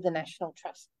UK, the National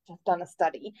Trust have done a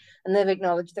study, and they've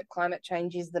acknowledged that climate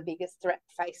change is the biggest threat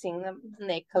facing them and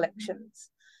their collections.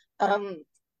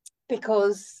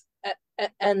 Because,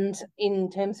 and in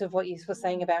terms of what you were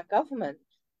saying about government,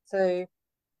 so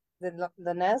the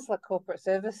NASLA corporate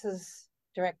services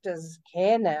directors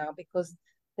care now because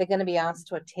they're going to be asked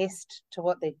to attest to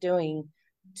what they're doing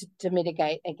to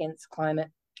mitigate against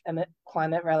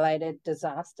climate-related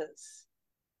disasters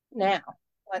now.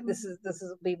 Like this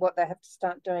will be what they have to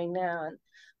start doing now,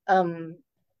 and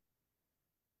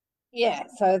yeah.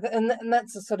 So and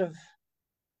that's a sort of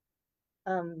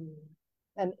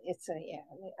and it's I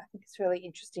think it's really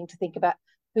interesting to think about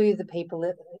who the people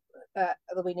that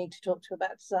we need to talk to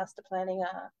about disaster planning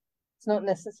are. It's not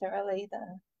necessarily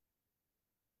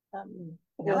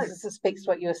because this speaks to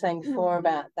what you were saying before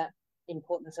about that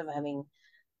importance of having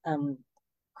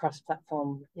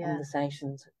cross-platform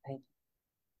conversations with people.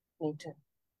 Need to.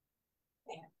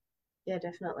 Yeah,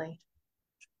 definitely.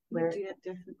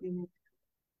 Definitely need to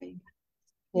be.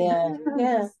 Yeah.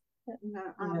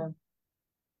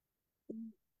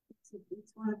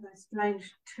 It's one of those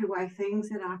strange two-way things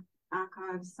that our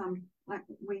archives, like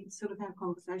we sort of have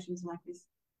conversations like this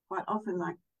quite often,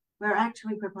 like we're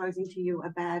actually proposing to you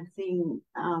a bad thing,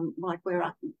 like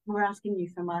we're asking you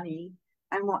for money,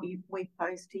 and what we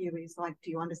pose to you is like,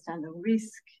 do you understand the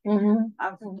risk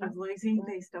of losing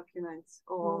these documents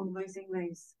or losing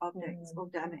these objects or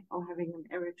damage or having them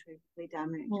irretrievably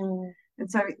damaged? And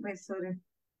so we're sort of,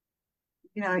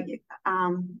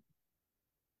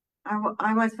 I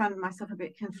always found myself a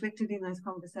bit conflicted in those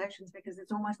conversations because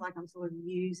it's almost like I'm sort of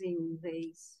using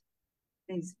these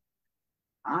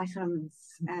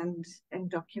items and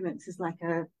documents as like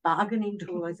a bargaining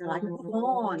tool, as like a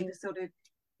pawn to sort of,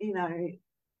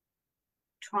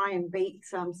 try and beat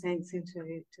some sense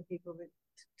into people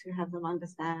to have them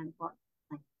understand what,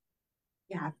 like,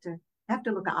 you have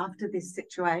to look after this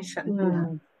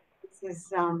situation. This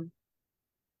is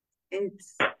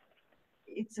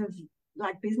it's of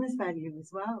like business value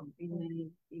as well in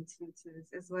many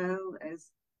instances, as well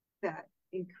as that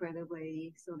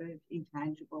incredibly sort of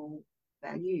intangible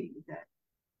value that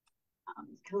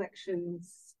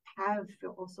collections have for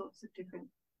all sorts of different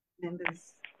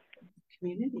members of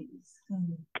communities.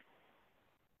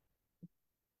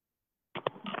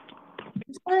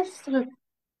 Just want to sort of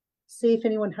see if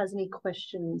anyone has any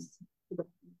questions in the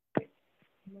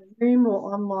room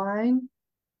or online.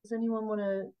 Does anyone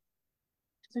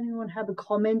have a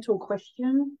comment or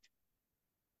question?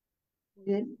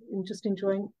 Yeah, I'm just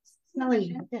enjoying.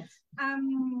 Sally, yes.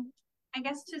 I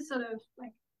guess to sort of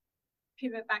like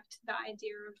pivot back to the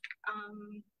idea of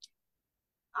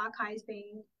archives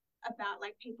being about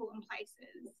like people and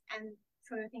places, and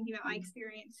sort of thinking about my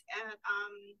experience at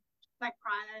like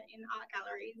prior in art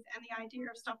galleries, and the idea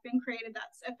of stuff being created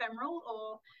that's ephemeral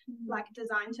or like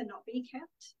designed to not be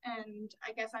kept. And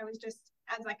I guess I was just,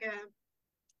 as like a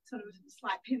sort of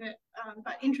slight pivot,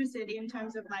 but interested in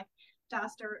terms of like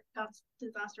disaster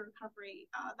recovery,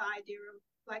 the idea of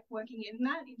like working in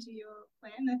that into your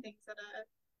plan, the things that are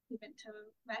meant to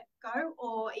let go,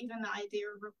 or even the idea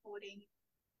of reporting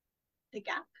the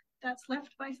gap that's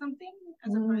left by something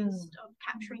as opposed to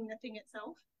capturing the thing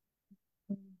itself.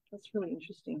 That's really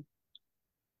interesting.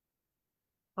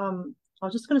 I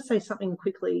was just going to say something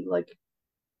quickly, like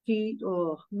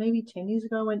maybe 10 years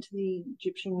ago, I went to the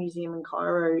Egyptian Museum in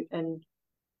Cairo, and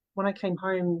when I came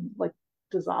home, like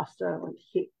disaster like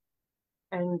hit,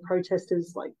 and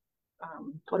protesters like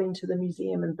got into the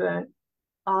museum and burnt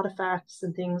artifacts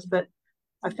and things. But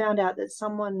I found out that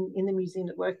someone in the museum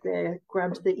that worked there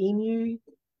grabbed the EMU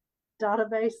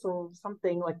database or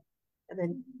something, like, and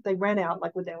then they ran out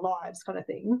like with their lives kind of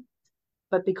thing.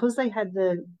 But because they had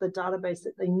the database,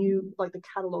 that they knew like the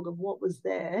catalogue of what was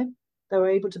there, they were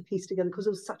able to piece together, because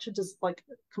it was such a just like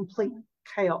complete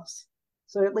chaos.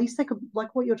 So at least they could,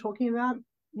 like what you're talking about,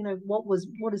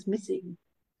 what is missing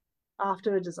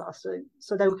after a disaster.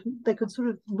 So they could sort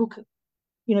of look at,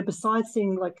 besides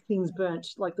seeing like things burnt,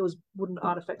 like there was wooden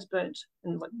artifacts burnt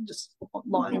and like just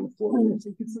lying on the floor, so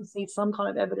you could see some kind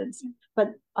of evidence.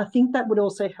 But I think that would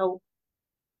also help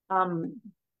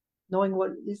knowing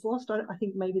what is lost, I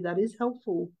think maybe that is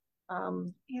helpful.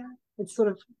 Yeah. It's sort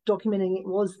of documenting it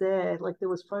was there, like there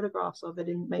was photographs of it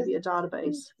in maybe a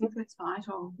database. I think it's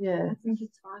vital. Yeah. I think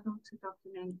it's vital to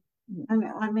document.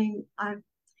 I mean, I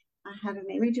had an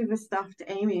image of a stuffed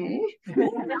emu. Yeah.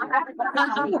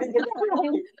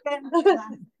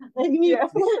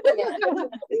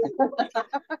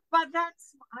 But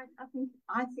that's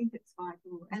I think it's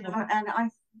vital, and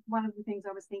one of the things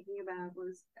I was thinking about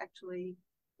was actually,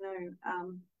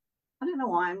 I don't know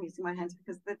why I'm using my hands,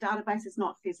 because the database is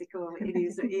not physical. It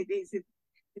is a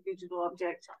digital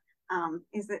object.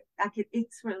 Is that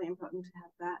it's really important to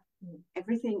have that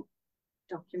everything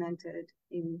documented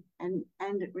and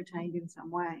retained in some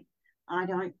way. I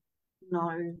don't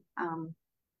know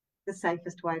the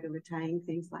safest way to retain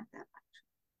things like that.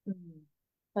 Actually.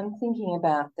 I'm thinking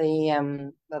about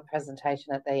the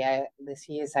presentation at this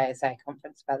year's ASA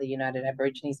conference about the United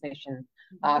Aborigines Mission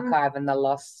archive and the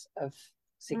loss of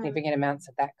significant amounts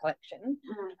of that collection,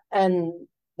 and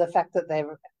the fact that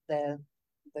the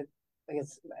I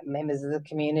guess members of the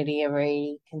community are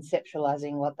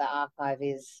reconceptualizing what the archive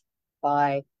is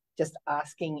by just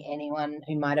asking anyone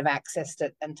who might have accessed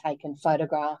it and taken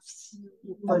photographs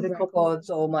of records,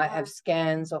 or might have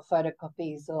scans or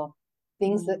photocopies or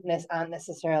things that aren't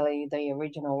necessarily the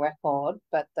original record,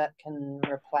 but that can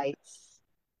replace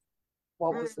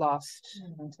what was lost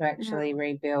and to actually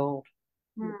rebuild.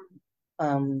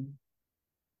 And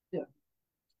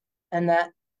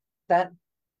that's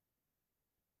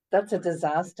a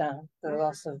disaster, the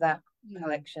loss of that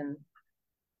collection,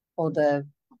 or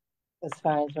as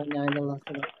far as we know, the loss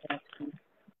of that collection.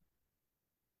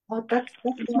 Oh, that's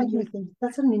making me think.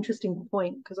 That's an interesting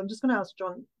point, because I'm just going to ask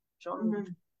John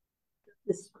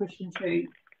this question too.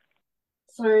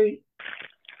 So,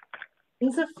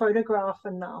 is a photograph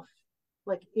enough?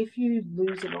 Like, if you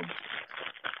lose an object,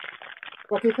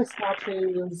 like if a star tree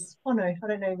was, oh no, I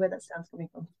don't know where that sound's coming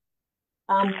from.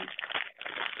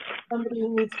 Somebody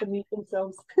needs to mute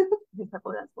themselves. I think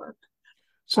that's worked.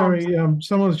 Sorry,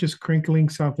 someone's just crinkling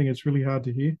something. It's really hard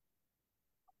to hear.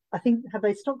 I think, have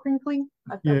they stopped crinkling?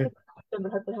 Yeah. I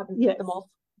hope they haven't hit them off.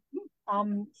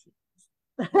 Now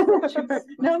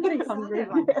I'm getting hungry.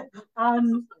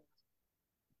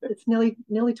 It's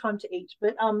nearly time to eat.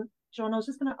 But John, I was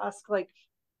just going to ask, like,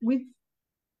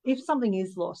 if something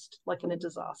is lost, like in a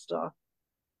disaster,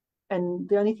 and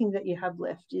the only thing that you have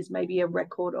left is maybe a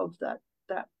record of that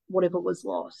whatever was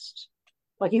lost,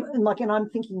 and I'm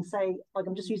thinking, say, like,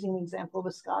 I'm just using the example of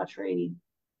a scar tree.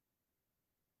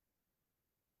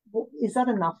 Is that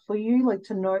enough for you, like,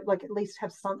 to know, like, at least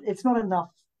have some? It's not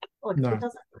enough. Like, no, it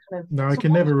doesn't kind of, no, it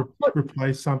can never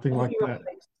replace something like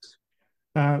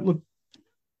that. Look,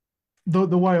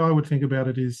 the way I would think about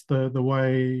it is the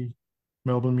way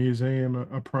Melbourne Museum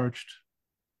approached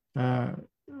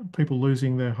people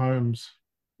losing their homes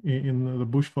in the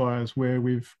bushfires, where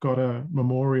we've got a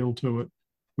memorial to it,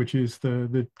 which is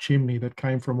the chimney that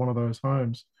came from one of those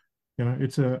homes. You know,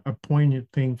 it's a poignant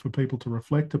thing for people to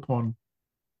reflect upon.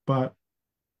 But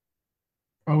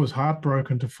I was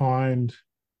heartbroken to find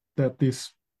that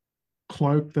this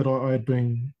cloak that I had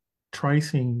been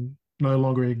tracing no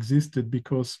longer existed,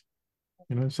 because,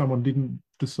 you know, someone didn't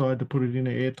decide to put it in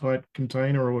an airtight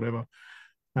container or whatever.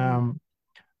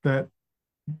 That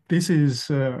this is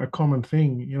a common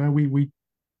thing. You know, we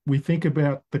think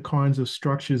about the kinds of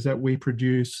structures that we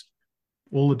produce,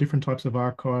 all the different types of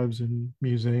archives and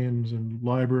museums and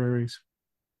libraries.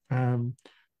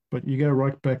 But you go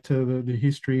right back to the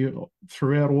history,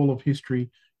 throughout all of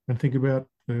history, and think about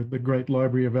the Great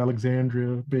Library of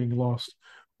Alexandria being lost,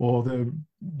 or the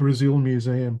Brazil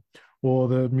Museum, or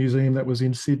the museum that was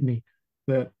in Sydney.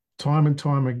 That time and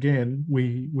time again,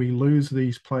 we lose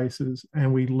these places,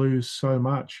 and we lose so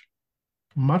much.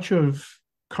 Much of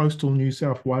coastal New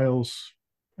South Wales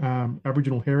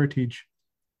Aboriginal heritage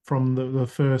from the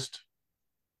first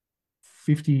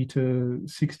 50 to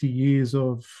 60 years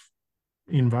of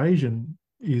invasion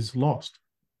is lost,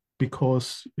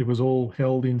 because it was all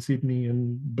held in Sydney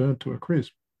and burnt to a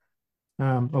crisp,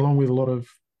 along with a lot of,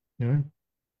 you know,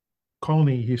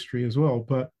 colony history as well.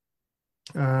 But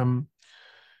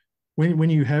when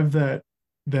you have that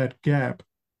gap,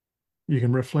 you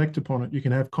can reflect upon it, you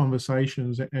can have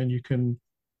conversations, and you can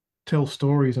tell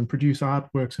stories and produce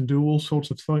artworks and do all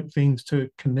sorts of things to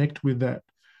connect with that.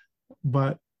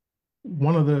 But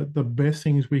one of the best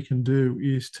things we can do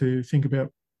is to think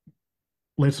about,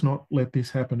 let's not let this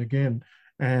happen again.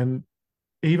 And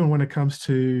even when it comes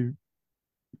to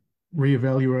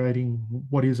reevaluating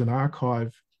what is an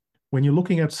archive, when you're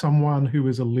looking at someone who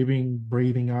is a living,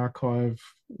 breathing archive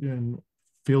and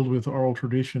filled with oral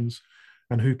traditions,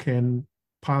 and who can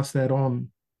pass that on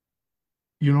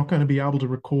you're not going to be able to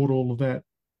record all of that,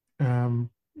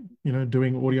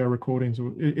 doing audio recordings.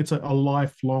 It's a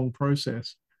lifelong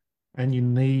process, and you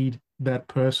need that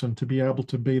person to be able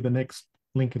to be the next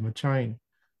link in the chain.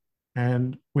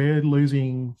 And we're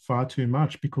losing far too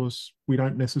much because we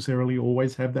don't necessarily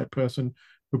always have that person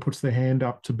who puts their hand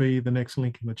up to be the next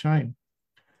link in the chain.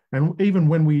 And even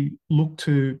when we look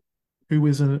to who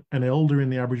is an elder in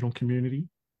the Aboriginal community,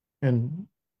 and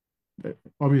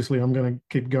obviously I'm going to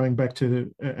keep going back to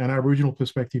an Aboriginal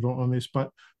perspective on this, but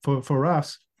for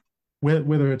us,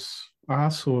 whether it's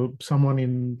us or someone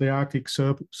in the Arctic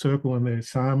Circle and their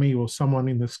Sami, or someone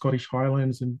in the Scottish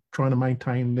Highlands and trying to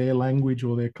maintain their language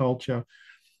or their culture,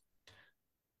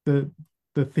 the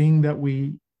thing that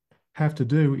we have to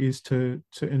do is to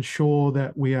ensure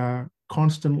that we are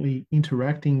constantly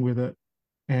interacting with it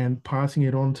and passing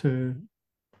it on to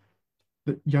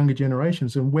the younger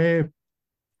generations. And where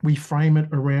we frame it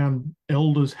around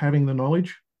elders having the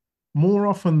knowledge, more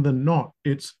often than not,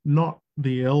 it's not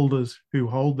the elders who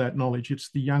hold that knowledge, it's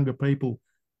the younger people,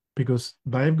 because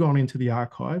they've gone into the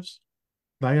archives,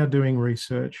 they are doing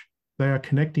research, they are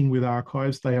connecting with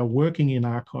archives, they are working in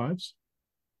archives.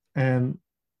 And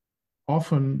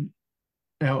often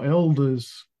our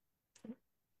elders,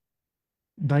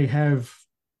 they have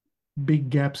big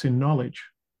gaps in knowledge,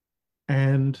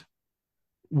 and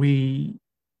we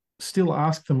still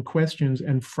ask them questions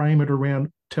and frame it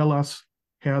around, tell us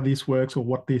how this works or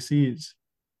what this is,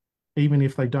 even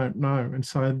if they don't know. And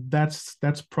so that's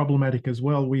problematic as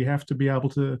well. We have to be able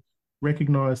to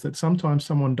recognize that sometimes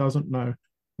someone doesn't know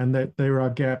and that there are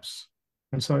gaps.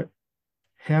 And so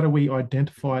how do we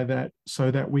identify that so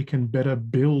that we can better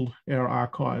build our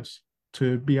archives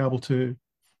to be able to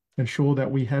ensure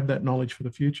that we have that knowledge for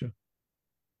the future?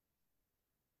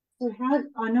 So how,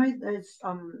 I know there's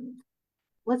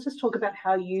let's just talk about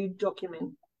how you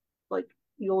document like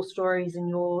your stories and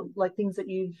your like things that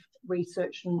you've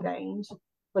researched and gained.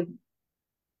 Like,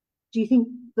 do you think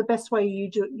the best way you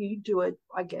do it,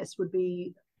 I guess, would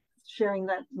be sharing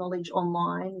that knowledge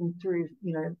online and through,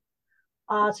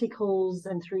 articles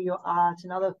and through your art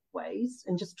and other ways,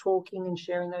 and just talking and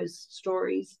sharing those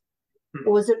stories?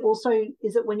 Or is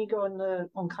it when you go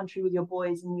on country with your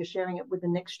boys and you're sharing it with the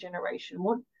next generation?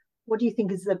 What do you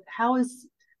think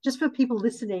just for people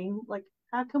listening, like,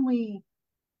 how can we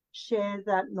share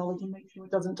that knowledge and make sure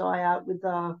it doesn't die out with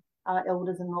our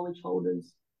elders and knowledge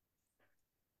holders?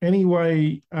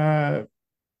 Anyway, and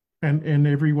in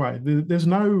every way. There's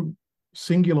no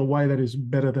singular way that is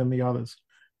better than the others.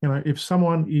 If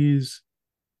someone is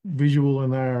visual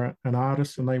and they're an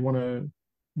artist and they want to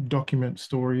document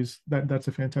stories, that's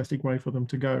a fantastic way for them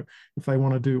to go. If they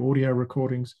want to do audio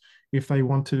recordings, if they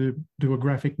want to do a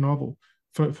graphic novel.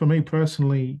 For me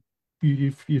personally,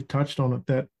 you've touched on it,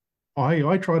 that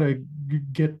I try to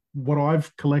get what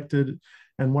I've collected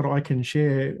and what I can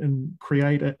share and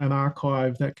create an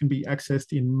archive that can be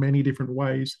accessed in many different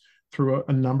ways through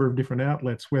a number of different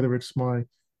outlets, whether it's my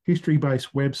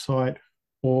history-based website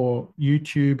or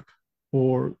YouTube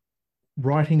or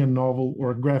writing a novel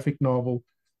or a graphic novel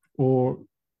or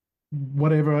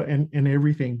whatever and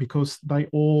everything, because they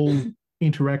all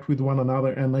interact with one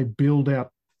another and they build out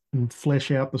and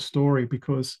flesh out the story.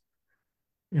 Because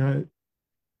no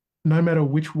matter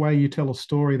which way you tell a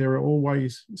story, there are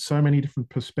always so many different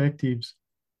perspectives.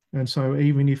 And so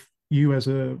even if you as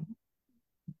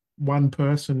one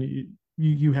person,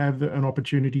 you have an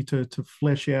opportunity to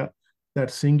flesh out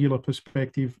that singular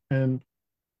perspective and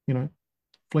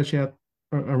flesh out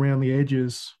around the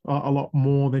edges a lot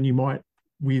more than you might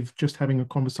with just having a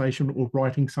conversation or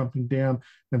writing something down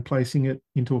and placing it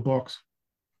into a box.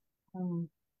 Does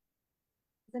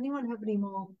anyone have any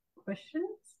more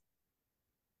questions?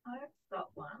 I've got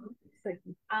one.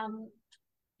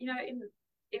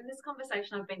 In this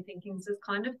conversation, I've been thinking this is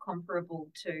kind of comparable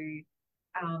to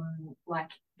like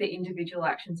the individual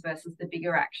actions versus the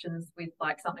bigger actions with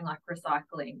like something like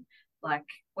recycling. Like,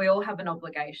 we all have an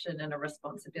obligation and a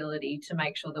responsibility to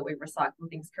make sure that we recycle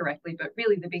things correctly, but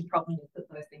really the big problem is that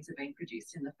those things are being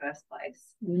produced in the first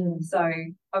place. So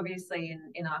obviously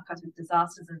in archives with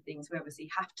disasters and things, we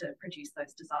obviously have to produce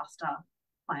those disaster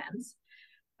plans,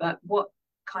 but what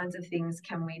kinds of things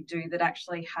can we do that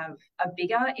actually have a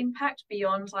bigger impact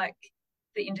beyond like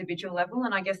the individual level?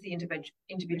 And I guess the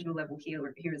individual level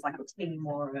here is like a team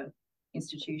or an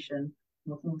institution.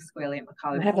 Looking squarely at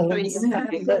McCartney.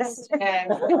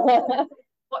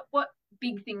 What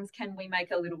big things can we make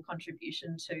a little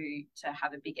contribution to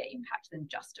have a bigger impact than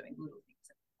just doing little things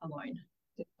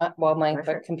alone? While my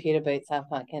computer boots up,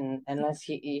 I can, unless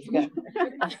you've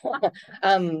got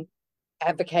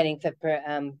advocating for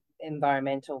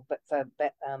environmental, but for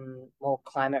more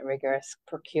climate rigorous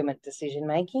procurement decision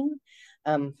making,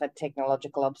 for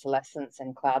technological obsolescence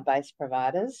and cloud-based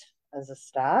providers as a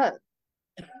start.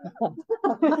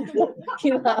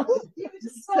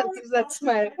 That's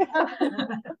my.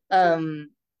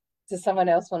 Does someone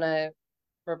else want to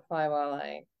reply while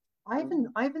I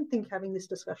even think having this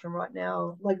discussion right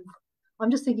now, like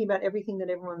I'm just thinking about everything that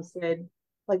everyone said.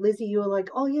 Like Lizzie, you were like,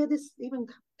 oh yeah, this even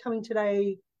coming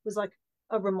today was like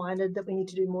a reminder that we need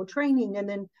to do more training. And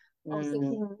then I was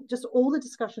thinking just all the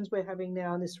discussions we're having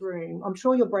now in this room, I'm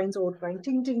sure your brains are all going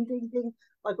ding, ding, ding, ding.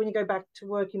 Like when you go back to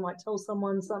work, you might tell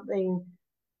someone something.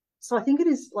 So I think it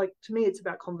is like, to me, it's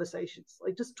about conversations,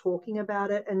 like just talking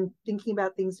about it and thinking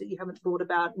about things that you haven't thought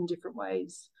about in different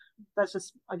ways. That's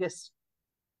just, I guess,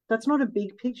 that's not a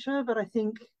big picture, but I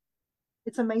think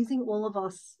it's amazing all of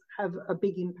us have a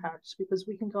big impact because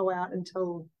we can go out and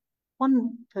tell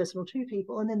one person or two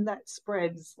people and then that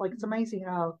spreads. Like it's amazing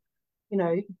how,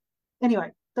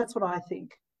 anyway, that's what I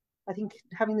think. I think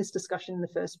having this discussion in the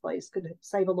first place could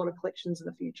save a lot of collections in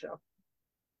the future.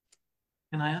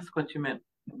 Can I ask what you meant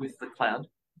with the cloud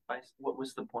base? What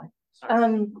was the point?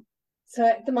 Sorry. So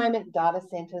at the moment, data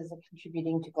centers are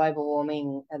contributing to global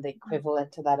warming the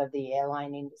equivalent to that of the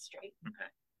airline industry. Okay.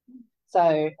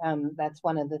 So that's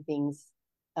one of the things.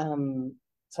 So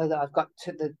that I've got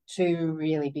the two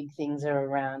really big things are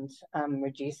around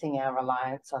reducing our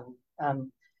reliance on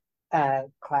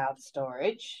cloud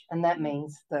storage, and that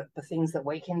means that the things that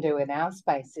we can do in our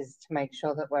space is to make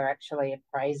sure that we're actually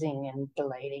appraising and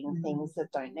deleting things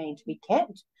that don't need to be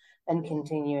kept, and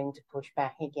continuing to push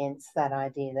back against that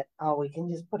idea that we can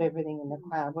just put everything in the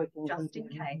cloud. We can just in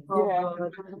case.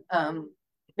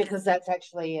 Because that's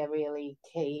actually a really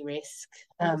key risk.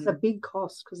 It's a big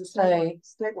cost because the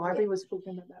state library was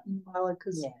talking about that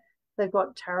because they've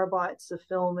got terabytes of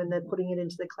film and they're putting it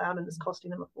into the cloud and it's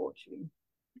costing them a fortune.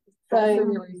 That's the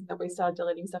reason that we started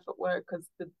deleting stuff at work, because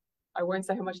I won't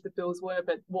say how much the bills were,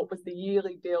 but what was the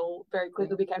yearly bill very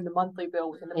quickly became the monthly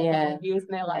bill within the years, and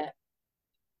they're like,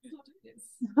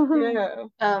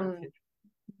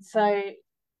 so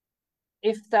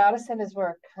if data centers were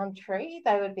a country,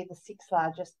 they would be the 6th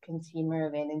largest consumer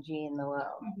of energy in the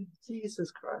world.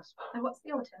 Jesus Christ. So what's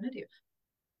the alternative?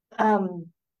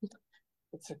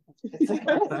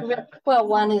 Well,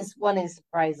 one is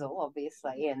appraisal,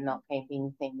 obviously, and not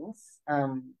keeping things.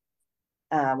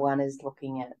 One is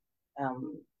looking at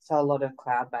so a lot of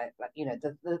cloud-based, but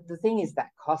the thing is that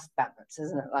cost balance,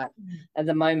 isn't it? Like at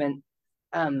the moment,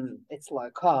 it's low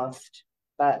cost,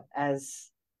 but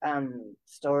as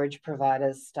storage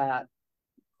providers start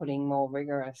putting more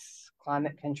rigorous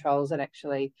climate controls, and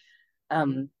actually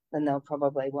then they'll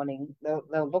probably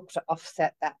they'll look to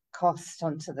offset that cost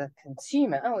onto the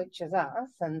consumer, which is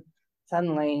us, and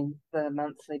suddenly the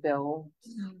monthly bill,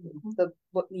 the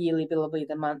yearly bill will be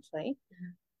the monthly.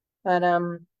 But I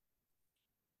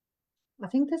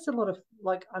think there's a lot of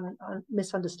like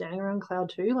misunderstanding around cloud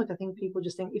too. Like I think people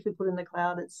just think if we put in the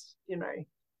cloud, it's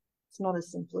it's not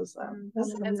as simple as that.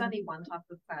 It's only one type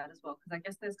of cloud as well, because I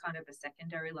guess there's kind of a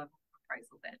secondary level of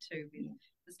appraisal there too, with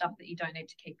the stuff that you don't need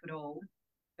to keep at all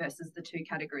versus the two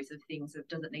categories of things of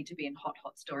does it need to be in hot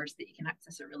storage that you can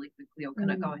access it really quickly, or can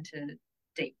it go into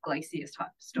deep glaciers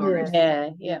type storage?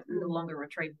 The longer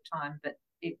retrieval time, but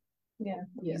it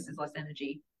uses less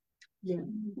energy. Yeah.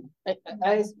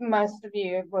 As most of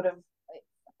you would have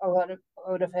heard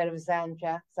of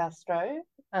Zastro.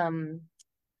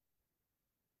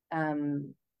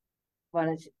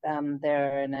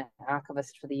 They're an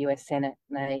archivist for the US Senate,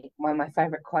 and one of my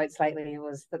favourite quotes lately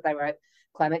was that they wrote,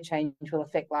 "Climate change will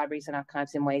affect libraries and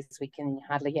archives in ways we can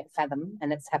hardly yet fathom,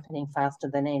 and it's happening faster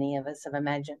than any of us have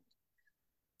imagined."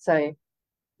 So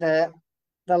the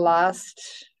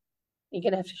last, you're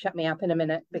going to have to shut me up in a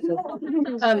minute because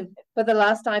but the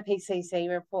last IPCC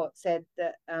report said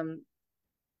that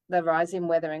the rise in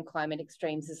weather and climate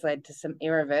extremes has led to some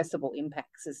irreversible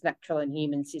impacts as natural and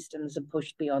human systems are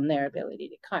pushed beyond their ability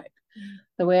to cope.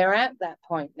 So we're at that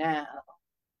point now.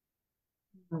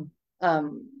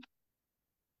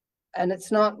 And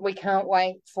it's not, we can't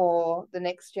wait for the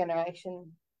next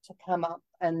generation to come up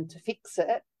and to fix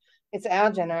it. It's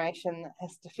our generation that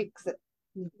has to fix it.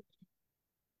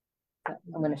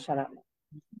 I'm going to shut up.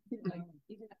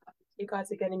 You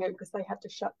guys are getting it because they had to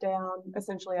shut down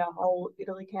essentially our whole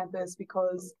Italy campus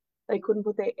because they couldn't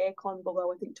put their aircon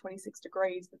below, I think, 26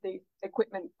 degrees, that the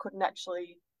equipment couldn't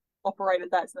actually operate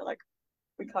at that. So they're like,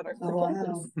 we can't open the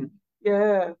campus.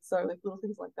 Yeah, so like little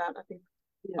things like that. I think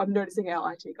I'm noticing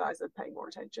our IT guys are paying more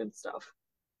attention to stuff.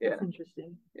 Yeah. That's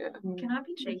interesting. Yeah. Can I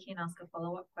be cheeky and ask a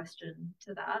follow-up question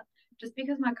to that? just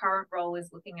because my current role is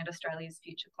looking at Australia's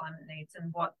future climate needs,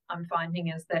 and what I'm finding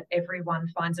is that everyone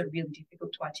finds it really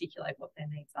difficult to articulate what their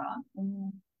needs are.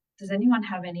 Does anyone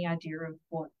have any idea of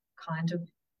what kind of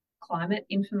climate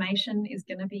information is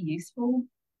going to be useful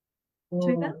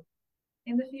to them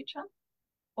in the future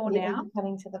or now?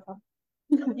 Coming to the pub.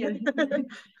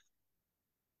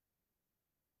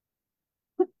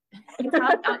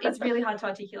 It's really hard to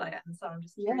articulate it, and so I'm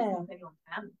just curious if anyone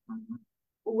can.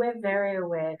 We're very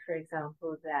aware, for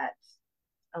example, that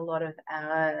a lot of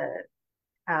our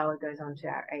power goes onto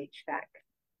our HVAC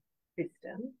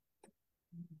system,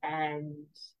 and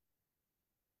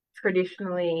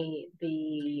traditionally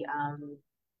the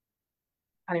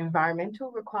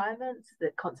environmental requirements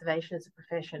that conservation as a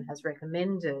profession has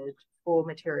recommended for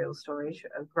material storage,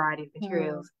 a variety of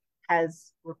materials,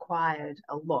 has required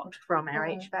a lot from our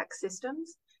HVAC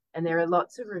systems. And there are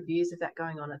lots of reviews of that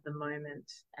going on at the moment.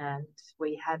 And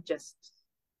we have just,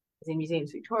 as in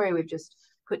Museums Victoria, we've just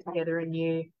put together a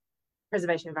new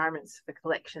preservation environments for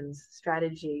collections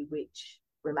strategy, which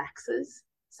relaxes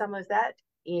some of that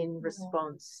in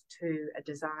response to a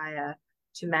desire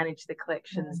to manage the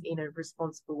collections in a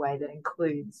responsible way that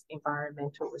includes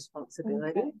environmental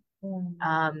responsibility.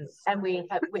 And we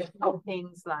have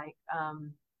things like,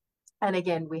 and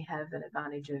again, we have an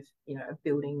advantage of, a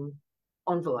building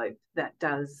envelope that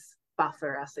does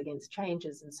buffer us against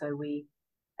changes. And so we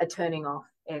are turning off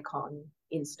aircon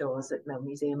in stores at Melbourne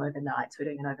Museum overnight. So we're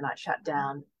doing an overnight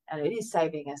shutdown, and it is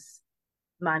saving us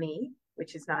money,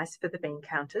 which is nice for the bean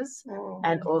counters,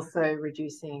 and also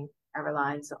reducing our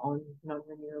reliance on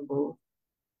non-renewable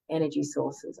energy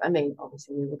sources. I mean,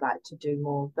 obviously we would like to do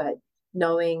more, but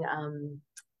knowing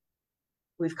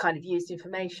we've kind of used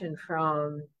information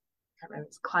from, I can't remember,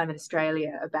 it's Climate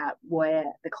Australia, about where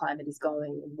the climate is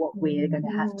going and what we're going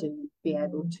to have to be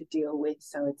able to deal with.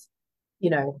 So it's,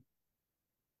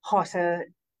 hotter,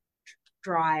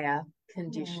 drier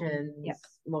conditions,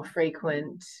 more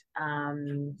frequent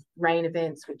rain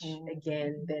events, which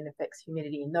again then affects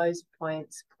humidity in those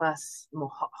points, plus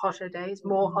more hotter days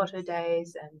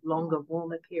and longer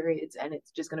warmer periods, and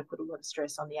it's just going to put a lot of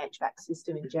stress on the HVAC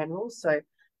system in general. So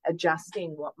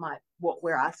adjusting what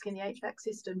we're asking the HVAC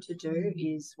system to do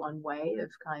is one way of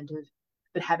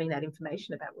but having that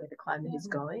information about where the climate is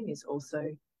going is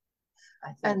also,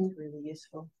 I think, really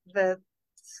useful. The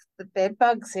bed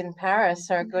bugs in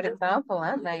Paris are a good example,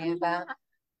 aren't they? About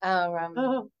our,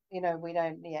 we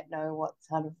don't yet know what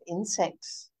kind of insect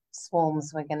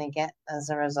swarms we're going to get as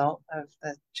a result of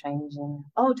the change in.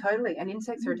 Oh, totally. And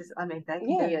insects are just, they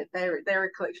can be they're a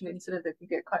collection incident that can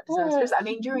get quite disastrous. I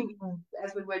mean,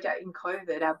 as we worked out in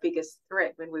COVID, our biggest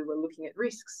threat when we were looking at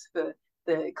risks for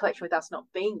the collection with us not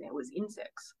being there was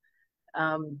insects.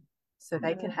 So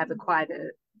they can have quite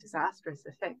a disastrous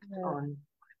effect on.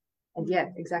 And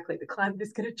exactly. The climate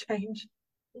is going to change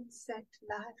insect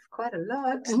life quite a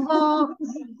lot. Oh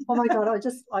my God.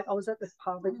 I was at the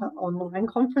Publica online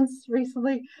conference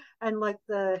recently, and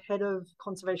the head of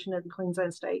conservation at the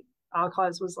Queensland State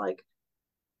Archives was like,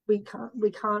 we can't,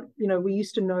 we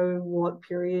used to know what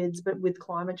periods, but with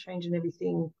climate change and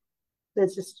everything,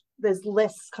 there's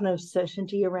less kind of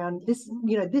certainty around this,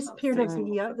 this period of the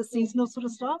year, the seasonal sort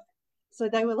of stuff. So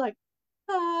they were like,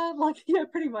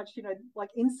 pretty much,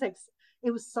 insects.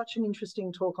 It was such an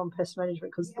interesting talk on pest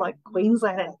management because,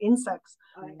 Queensland and insects,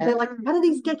 they're like, how do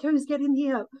these geckos get in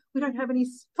here? We don't have any,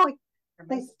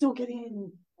 they still get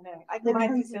in. My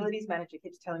facilities manager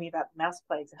keeps telling me about mouse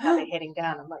plagues and how they're heading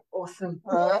down. I'm like, awesome.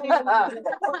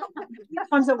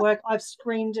 Times at work, I've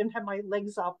screamed and had my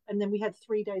legs up, and then we had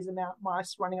 3 days of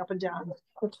mice running up and down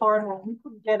the corridor. We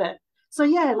couldn't get it. So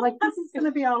this is going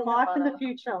to be our life in the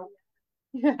future.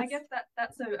 Yes. I guess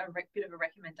that's a bit of a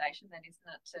recommendation then, isn't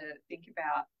it, to think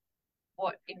about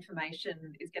what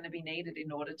information is going to be needed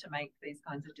in order to make these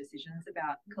kinds of decisions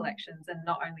about collections, and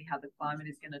not only how the climate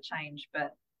is going to change,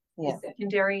 but the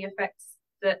secondary effects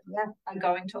that are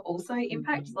going to also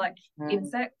impact,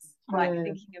 insects,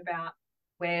 thinking about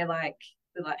where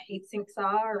the heat sinks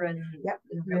are and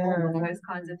all of those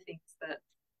kinds of things that,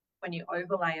 when you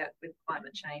overlay it with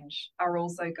climate change, are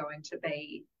also going to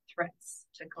be threats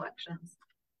to collections.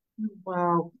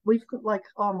 Wow, we've got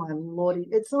oh my lordy,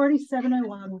 it's already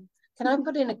 7:01. Can I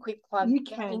put in a quick plug? You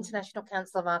can. International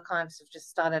Council of Archives have just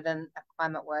started a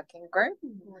climate working group.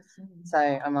 So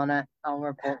I'm on it. I'll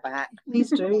report back. Please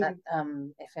do. But,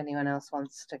 if anyone else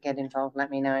wants to get involved,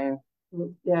 let me know.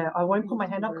 Yeah, I won't put my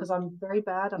hand up because I'm very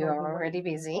bad. You're already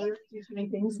busy. Too many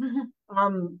things.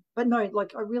 But no,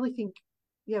 I really think,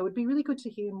 it would be really good to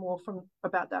hear more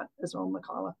about that as well,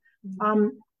 Michaela.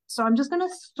 So I'm just going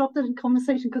to stop the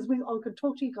conversation because I could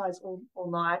talk to you guys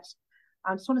all night.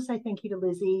 I just want to say thank you to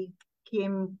Lizzie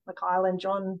Kim, Mikhail, and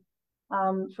John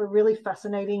for a really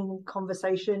fascinating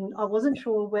conversation. I wasn't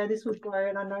sure where this would go,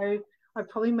 and I know I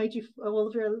probably made you a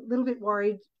little bit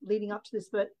worried leading up to this,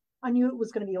 but I knew it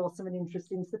was going to be awesome and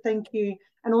interesting. So thank you.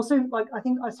 And also, like, I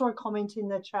think I saw a comment in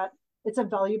the chat. It's a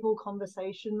valuable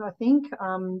conversation, I think.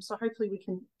 So hopefully we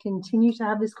can continue to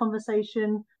have this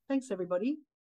conversation. Thanks, everybody.